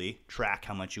 Actually track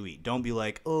how much you eat. Don't be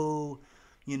like, oh,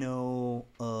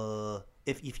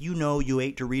 if you know you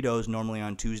ate Doritos normally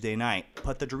on Tuesday night,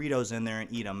 put the Doritos in there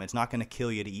and eat them. It's not going to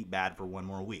kill you to eat bad for one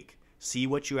more week. See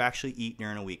what you actually eat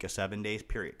during a week, a 7-day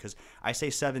period. Because I say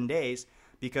 7 days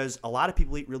because a lot of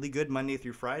people eat really good Monday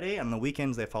through Friday. On the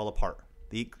weekends, they fall apart.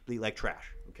 They eat like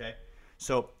trash, okay?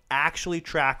 So actually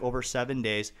track over 7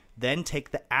 days, then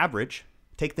take the average,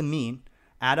 take the mean,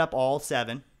 add up all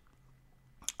 7,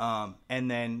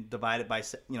 and then divide it by,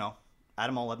 add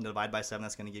them all up and divide by 7.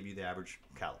 That's going to give you the average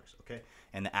calories, okay?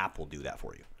 And the app will do that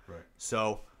for you. Right.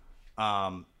 So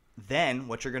then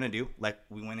what you're going to do, like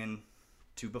we went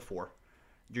into before,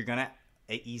 you're going to,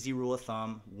 an easy rule of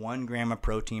thumb, 1 gram of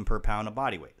protein per pound of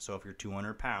body weight. So if you're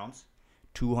 200 pounds,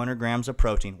 200 grams of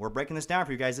protein. We're breaking this down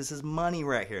for you guys. This is money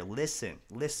right here. Listen.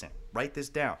 Write this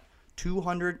down. If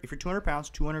you're 200 pounds,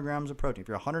 200 grams of protein. If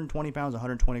you're 120 pounds,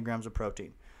 120 grams of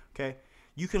protein. Okay?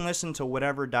 You can listen to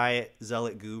whatever diet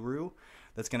zealot guru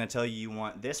that's going to tell you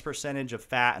want this percentage of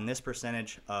fat and this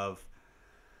percentage of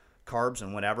carbs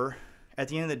and whatever. At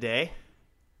the end of the day,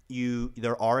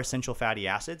 there are essential fatty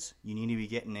acids. You need to be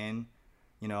getting in,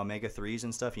 omega-3s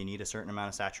and stuff. You need a certain amount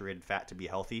of saturated fat to be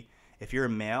healthy. If you're a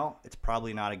male, it's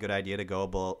probably not a good idea to go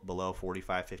below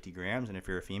 45, 50 grams. And if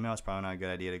you're a female, it's probably not a good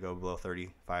idea to go below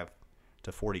 35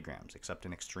 to 40 grams, except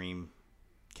in extreme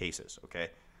cases, okay?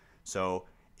 So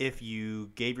if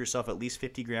you gave yourself at least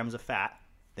 50 grams of fat,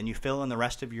 then you fill in the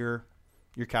rest of your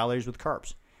calories with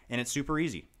carbs. And it's super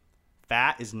easy.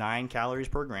 Fat is 9 calories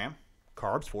per gram.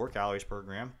 Carbs, 4 calories per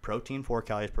gram. Protein, 4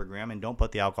 calories per gram. And don't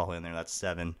put the alcohol in there. That's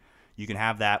 7. You can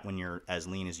have that when you're as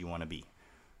lean as you want to be.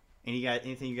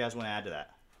 Anything you guys want to add to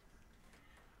that?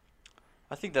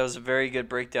 I think that was a very good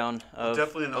breakdown of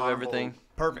everything.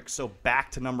 Perfect. So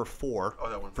back to number 4,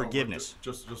 that one. forgiveness.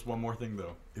 Just one more thing,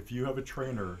 though. If you have a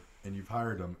trainer and you've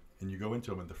hired them and you go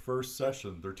into them in the first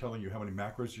session, they're telling you how many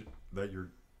macros that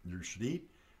you should eat,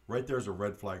 right there's a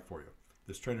red flag for you.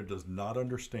 This trainer does not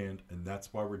understand, and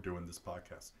that's why we're doing this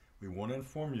podcast. We want to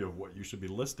inform you of what you should be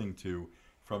listening to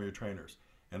from your trainers.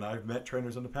 And I've met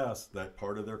trainers in the past that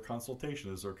part of their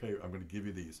consultation is, okay, I'm going to give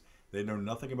you these. They know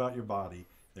nothing about your body.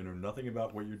 They know nothing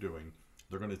about what you're doing.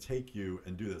 They're going to take you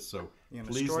and do this. So You're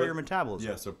going to destroy your metabolism.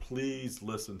 Yeah, so please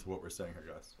listen to what we're saying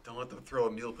here, guys. Don't let them throw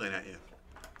a meal plan at you.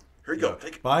 Here you go.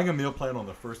 Take it. Buying a meal plan on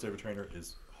the first day of a trainer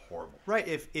is horrible. Right.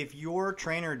 If your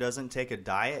trainer doesn't take a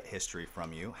diet history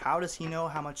from you, how does he know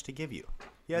how much to give you?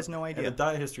 He has no idea. And the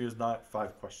diet history is not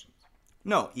 5 questions.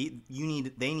 No,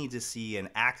 they need to see an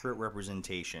accurate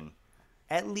representation,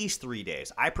 at least 3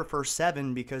 days. I prefer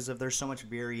 7 because there's so much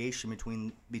variation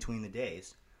between the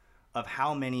days of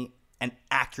how many, an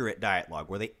accurate diet log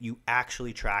where you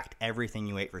actually tracked everything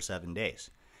you ate for 7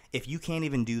 days. If you can't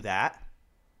even do that,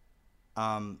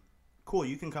 cool,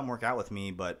 you can come work out with me,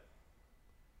 but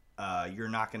you're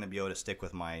not going to be able to stick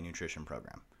with my nutrition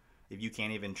program. If you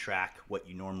can't even track what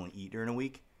you normally eat during a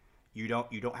week, you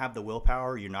don't have the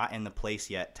willpower. You're not in the place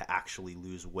yet to actually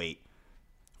lose weight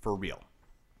for real.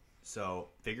 So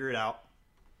figure it out.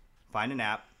 Find an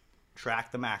app.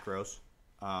 Track the macros.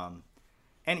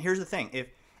 And here's the thing: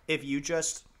 if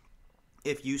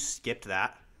you skipped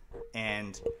that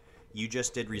and you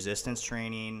just did resistance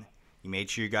training, You made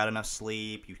sure you got enough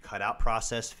sleep. You cut out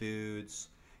processed foods.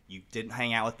 You didn't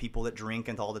hang out with people that drink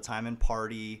all the time and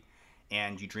party.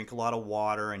 And you drink a lot of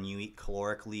water, and you eat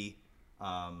calorically,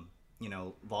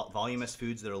 voluminous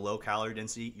foods that are low calorie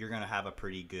density. You're going to have a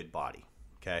pretty good body.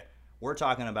 Okay. We're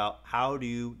talking about how do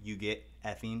you get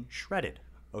effing shredded.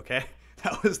 Okay.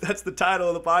 That's the title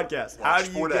of the podcast. How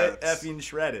do you get effing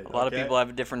shredded? A lot of people have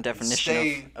a different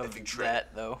definition of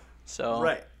that, though. So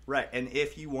Right. And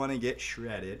if you want to get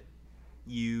shredded,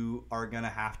 you are going to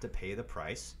have to pay the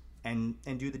price and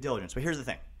do the diligence. But here's the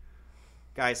thing.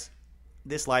 Guys,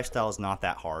 this lifestyle is not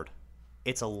that hard.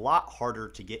 It's a lot harder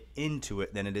to get into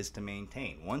it than it is to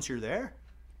maintain. Once you're there,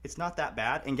 it's not that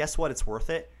bad. And guess what? It's worth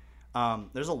it.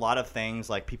 There's a lot of things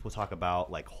like people talk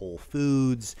about like Whole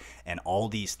Foods and all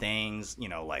these things,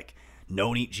 like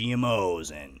don't eat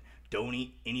GMOs and don't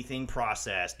eat anything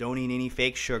processed, don't eat any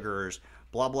fake sugars,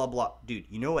 blah, blah, blah. Dude,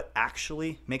 you know what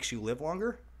actually makes you live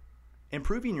longer?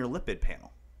 Improving your lipid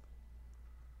panel.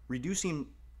 Reducing.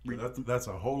 That's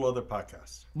a whole other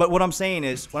podcast. But what I'm saying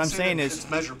is, it's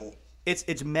measurable.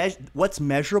 What's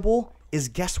measurable is,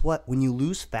 guess what? When you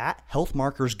lose fat, health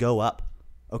markers go up.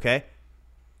 Okay?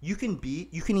 You can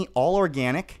eat all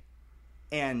organic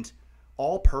and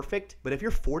all perfect, but if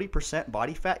you're 40%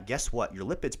 body fat, guess what? Your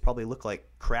lipids probably look like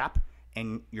crap,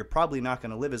 and you're probably not going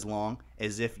to live as long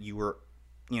as if you were,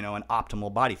 an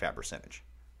optimal body fat percentage,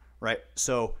 right?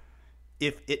 So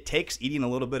if it takes eating a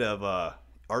little bit of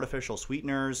artificial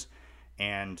sweeteners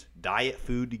and diet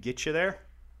food to get you there,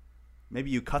 maybe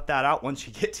you cut that out once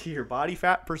you get to your body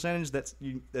fat percentage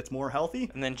that's more healthy.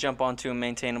 And then jump onto a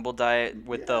maintainable diet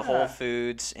with the whole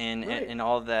foods and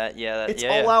all of that. Yeah, it's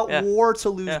all out war to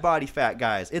lose body fat,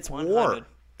 guys. It's 100. War.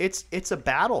 It's a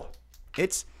battle.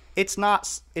 It's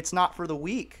not for the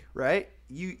weak, right?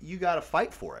 You got to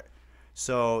fight for it.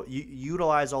 So you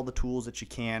utilize all the tools that you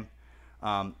can.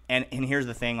 And here's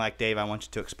the thing, like Dave, I want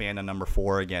you to expand on number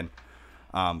 4 again.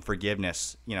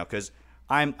 Forgiveness, because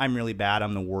I'm really bad.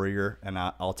 I'm the warrior, and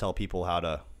I'll tell people how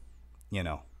to,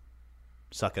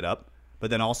 suck it up. But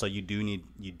then also, you do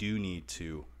need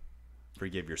to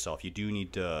forgive yourself. You do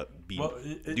need to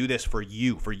do this for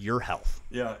you, for your health.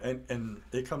 Yeah, and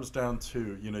it comes down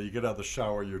to, you get out of the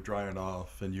shower, you're drying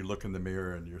off, and you look in the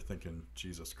mirror, and you're thinking,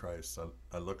 Jesus Christ,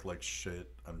 I look like shit.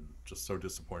 I'm just so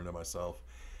disappointed in myself,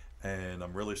 and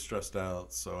I'm really stressed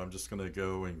out. So I'm just gonna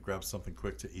go and grab something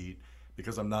quick to eat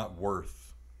because I'm not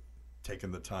worth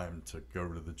taking the time to go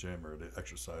to the gym or to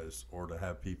exercise or to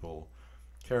have people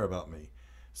care about me.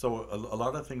 So a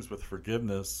lot of things with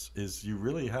forgiveness is you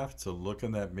really have to look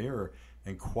in that mirror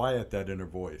and quiet that inner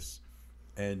voice.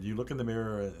 And you look in the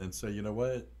mirror and say, you know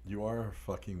what? You are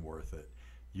fucking worth it.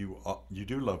 You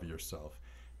do love yourself.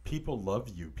 People love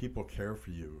you. People care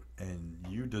for you. And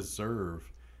you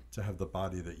deserve to have the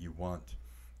body that you want.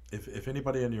 If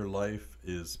anybody in your life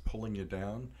is pulling you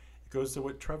down, it goes to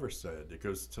what Trevor said. It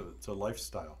goes to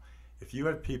lifestyle. If you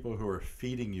have people who are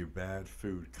feeding you bad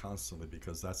food constantly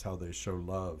because that's how they show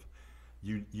love,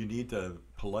 you need to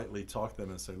politely talk to them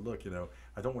and say, look,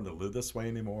 I don't want to live this way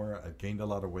anymore. I've gained a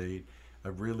lot of weight. I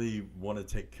really want to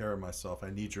take care of myself. I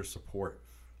need your support.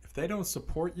 If they don't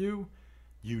support you,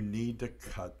 you need to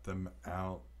cut them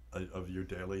out of your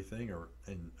daily thing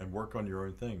and work on your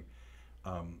own thing.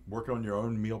 Work on your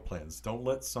own meal plans. Don't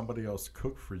let somebody else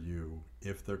cook for you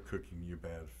if they're cooking you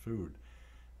bad food.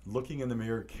 Looking in the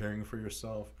mirror, caring for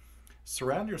yourself.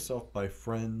 Surround yourself by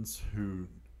friends who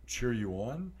cheer you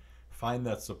on. Find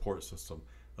that support system.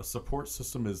 A support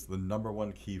system is the number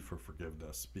one key for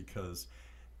forgiveness because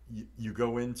you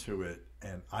go into it,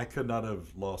 and I could not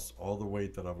have lost all the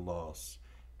weight that I've lost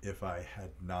if I had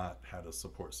not had a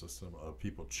support system of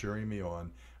people cheering me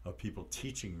on, of people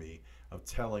teaching me, of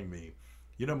telling me.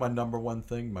 My number one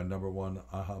thing, my number one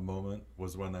aha moment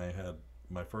was when I had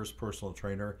my first personal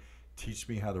trainer teach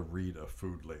me how to read a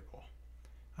food label.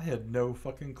 I had no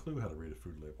fucking clue how to read a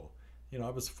food label. I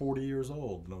was 40 years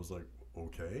old, and I was like,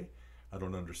 okay, I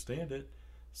don't understand it.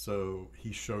 So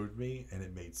he showed me, and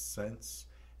it made sense,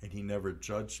 and he never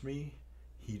judged me.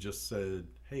 He just said,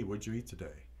 hey, what'd you eat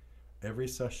today? Every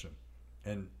session.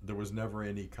 And there was never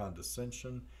any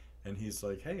condescension. And he's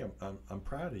like, hey, I'm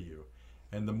proud of you.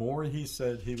 And the more he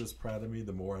said he was proud of me,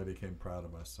 the more I became proud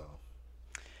of myself.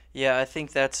 Yeah, I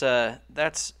think that's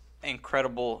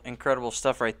incredible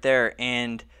stuff right there.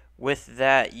 And with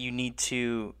that, you need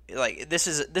to this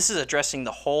is addressing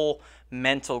the whole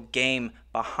mental game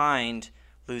behind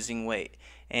losing weight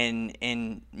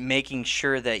and making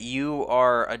sure that you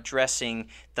are addressing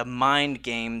the mind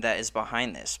game that is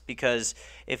behind this. Because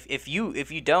if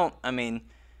you don't,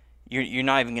 you're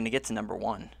not even going to get to number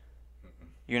 1.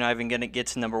 You're not even going to get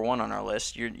to number 1 on our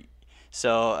list.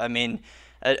 So I mean,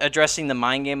 addressing the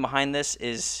mind game behind this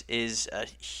is a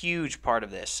huge part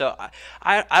of this. So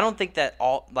I don't think that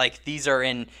all like these are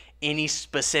in any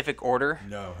specific order.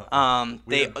 No.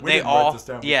 They didn't they write all this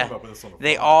down. We yeah came up with this on the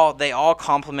they fly. all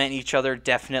complement each other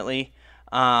definitely.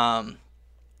 And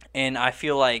I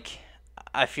feel like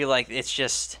it's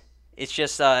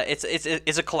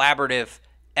a collaborative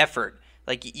effort.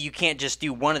 Like you can't just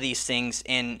do one of these things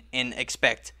and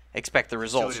expect the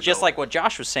results. Utility Just bill. like what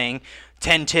Josh was saying,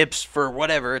 10 tips for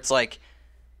whatever. It's like,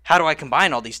 how do I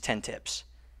combine all these 10 tips?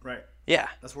 Right. Yeah.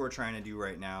 That's what we're trying to do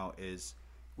right now is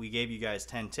we gave you guys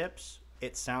 10 tips.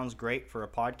 It sounds great for a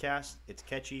podcast. It's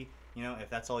catchy. You know, if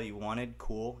that's all you wanted,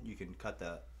 cool. You can cut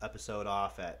the episode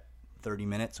off at 30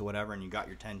 minutes or whatever and you got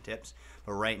your 10 tips.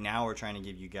 But right now we're trying to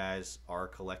give you guys our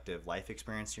collective life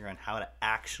experience here on how to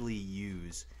actually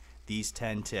use these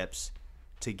 10 tips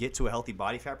to get to a healthy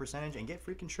body fat percentage and get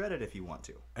freaking shredded if you want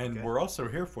to. And Okay? we're also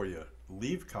here for you.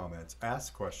 Leave comments,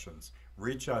 ask questions,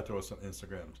 reach out to us on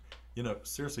Instagram. You know,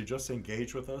 seriously, just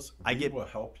engage with us. We will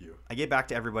help you. I get back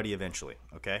to everybody eventually,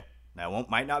 okay? Now,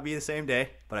 might not be the same day,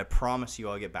 but I promise you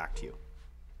I'll get back to you.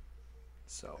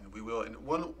 So, And we will. And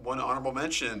one honorable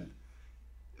mention: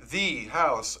 the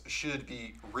house should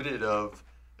be rid of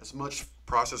as much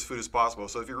processed food as possible.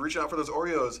 So if you're reaching out for those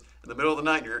Oreos in the middle of the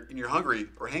night and you're hungry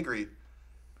or hangry,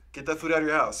 get that food out of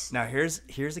your house. now here's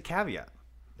a caveat.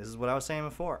 This is what I was saying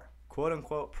before. Quote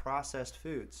unquote processed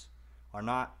foods are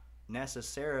not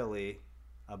necessarily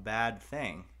a bad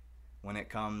thing when it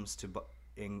comes to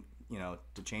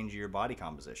to change your body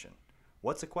composition.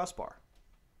 What's a Quest bar?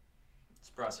 It's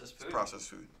processed food. It's processed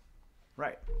food.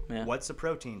 Right. Yeah. What's a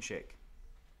protein shake?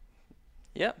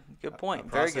 Yep. Good A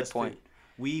point. Very good processed point. food.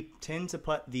 We tend to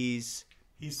put these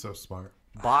He's so smart.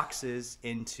 boxes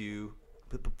into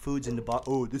put foods into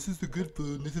oh, this is the good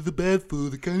food, this is the bad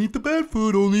food. I can't eat the bad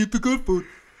food, only eat the good food.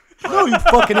 No, you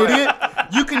fucking idiot.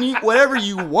 You can eat whatever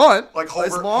you want Like whole,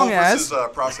 as long whole as versus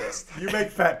processed. You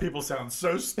make fat people sound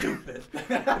so stupid.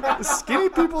 skinny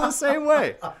people the same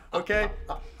way. Okay?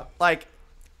 Like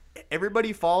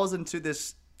everybody falls into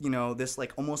this, this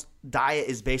like almost diet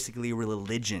is basically a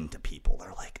religion to people.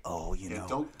 They're like, "Oh, Yeah,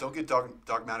 don't get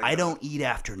dogmatic. I don't eat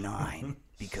after 9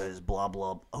 because blah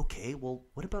blah." Okay, well,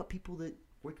 what about people that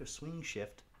work a swing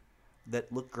shift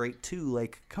that look great too?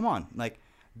 Like, come on, like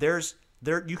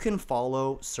you can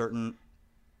follow certain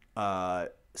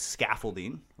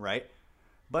scaffolding, right?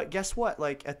 But guess what?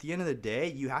 Like at the end of the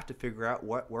day, you have to figure out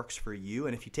what works for you.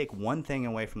 And if you take one thing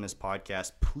away from this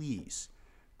podcast, please,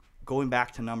 going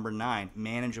back to number 9,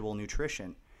 manageable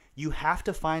nutrition. You have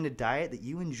to find a diet that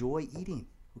you enjoy eating,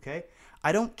 okay?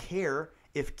 I don't care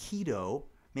if keto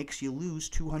makes you lose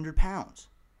 200 pounds.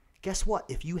 Guess what?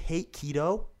 If you hate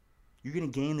keto, you're going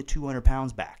to gain the 200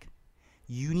 pounds back.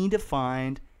 You need to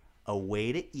find a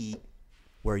way to eat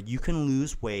where you can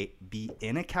lose weight, be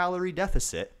in a calorie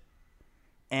deficit,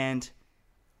 and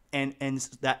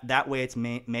that way it's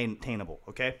maintainable,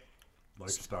 okay?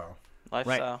 Lifestyle.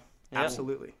 Lifestyle. Yep.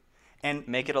 Absolutely. And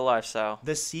Make it a lifestyle.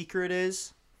 the secret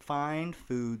is find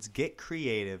foods, get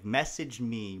creative, message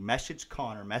me, message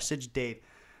Connor, message Dave,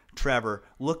 Trevor,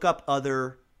 look up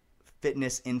other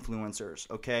fitness influencers,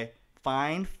 okay?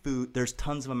 Find food. There's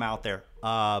tons of them out there.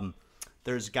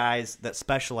 There's guys that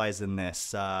specialize in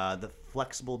this. The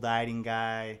flexible dieting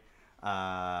guy,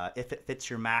 If It Fits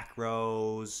Your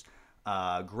Macros,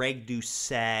 Greg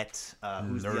Doucette,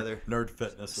 who's the other? Nerd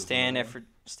Fitness. is Stan another one.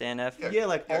 F. Yeah,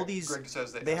 like all these- Greg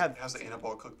says that they has have- the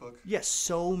Anabolic cookbook. Yes,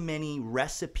 so many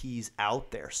recipes out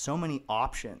there, so many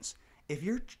options. If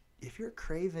you're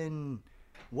craving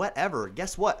whatever,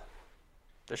 guess what?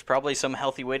 There's probably some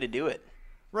healthy way to do it.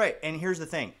 Right, and here's the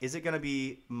thing: is it going to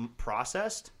be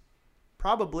processed?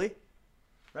 Probably,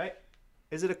 right?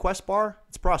 Is it a Quest bar?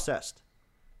 It's processed.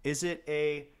 Is it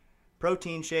a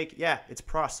protein shake? Yeah, it's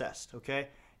processed. Okay.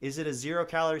 Is it a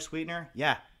 0-calorie sweetener?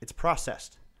 Yeah, it's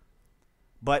processed.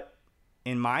 But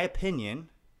in my opinion,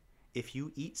 if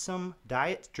you drink some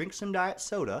diet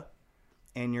soda,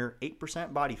 and you're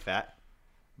 8% body fat,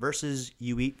 versus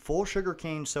you eat full sugar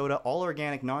cane soda, all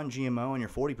organic, non-GMO, and you're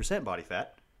 40% body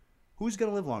fat, who's going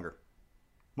to live longer?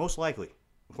 Most likely,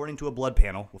 according to a blood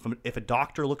panel, if a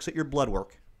doctor looks at your blood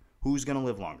work, who's going to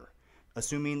live longer?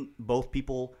 Assuming both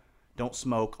people don't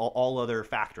smoke, all other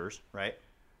factors, right?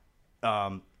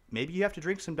 Maybe you have to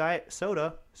drink some diet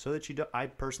soda so that you don't. I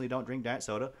personally don't drink diet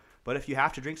soda, but if you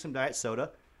have to drink some diet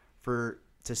soda to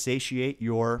satiate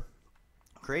your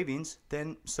cravings,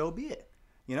 then so be it.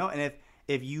 And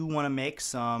if you want to make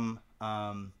some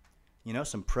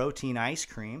some protein ice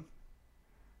cream,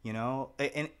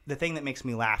 and the thing that makes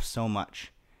me laugh so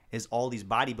much is all these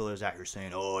bodybuilders out here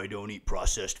saying, "Oh, I don't eat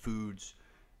processed foods."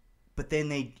 but then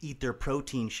they eat their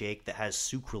protein shake that has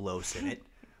sucralose in it.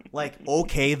 Like,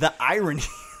 okay, the irony.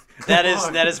 That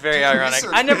is very Do your ironic.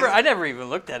 research, I man. never even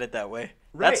looked at it that way.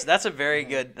 Right. That's a very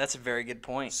good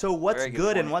point. So what's Very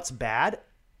good and point. what's bad?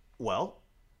 Well,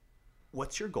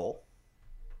 what's your goal?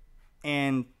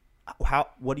 And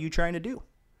what are you trying to do?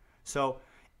 So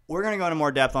we're going to go into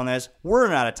more depth on this. We're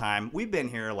running out of time. We've been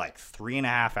here like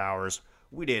 3.5 hours.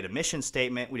 We did a mission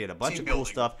statement. We did a bunch Team of cool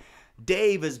building. stuff.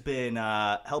 Dave has been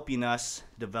helping us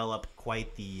develop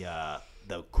quite the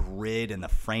grid and the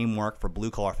framework for Blue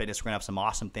Collar Fitness. We're going to have some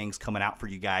awesome things coming out for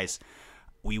you guys.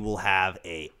 We will have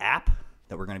a app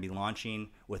that we're going to be launching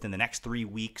within the next 3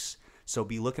 weeks. So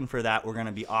be looking for that. We're going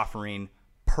to be offering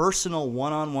personal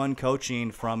one-on-one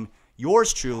coaching from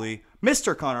yours truly,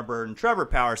 Mr. Connor Burden, Trevor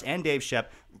Powers, and Dave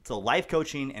Shep. So life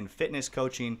coaching and fitness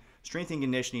coaching, strength and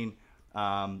conditioning,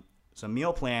 some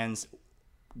meal plans.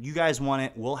 You guys want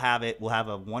it, we'll have it. We'll have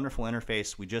a wonderful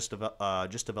interface we just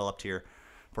developed here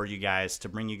for you guys to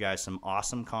bring you guys some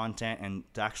awesome content and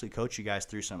to actually coach you guys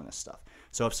through some of this stuff.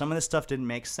 So if some of this stuff didn't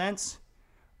make sense,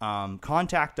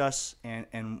 contact us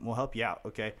and we'll help you out,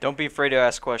 okay? Don't be afraid to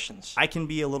ask questions. I can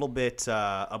be a little bit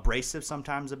abrasive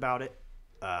sometimes about it,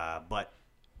 but,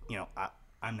 you know,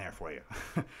 I'm there for you.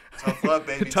 Tough love,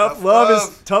 baby. Tough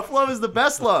love is the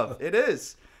best love. It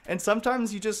is. And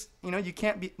sometimes you just,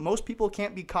 most people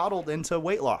can't be coddled into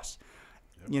weight loss.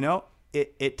 Yep. You know,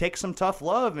 it takes some tough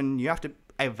love, and you have to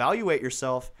evaluate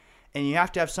yourself, and you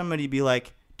have to have somebody be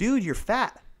like, dude, you're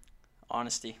fat.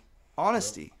 Honesty,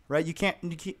 right? You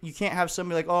can't have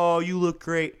somebody like, oh, you look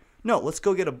great. No, let's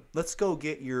go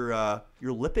get your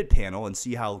lipid panel and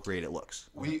see how great it looks.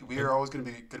 We are always going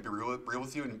to be real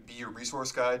with you and be your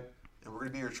resource guide, and we're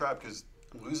going to be your tribe, because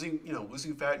losing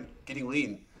fat and getting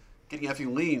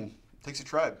effing lean takes a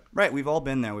tribe. Right, we've all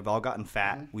been there. We've all gotten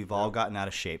fat. Mm-hmm. We've all gotten out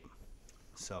of shape.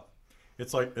 So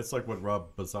It's like what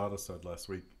Rob Bazzata said last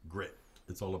week. Grit.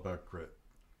 It's all about grit.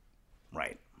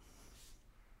 right.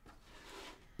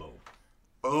 Boom.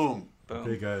 Boom. boom.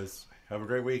 Okay, guys. Have a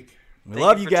great week. We Thank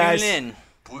love you you for guys. tuning in.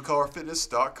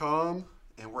 BlueCollarFitness.com,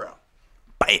 and we're out.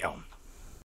 Bam.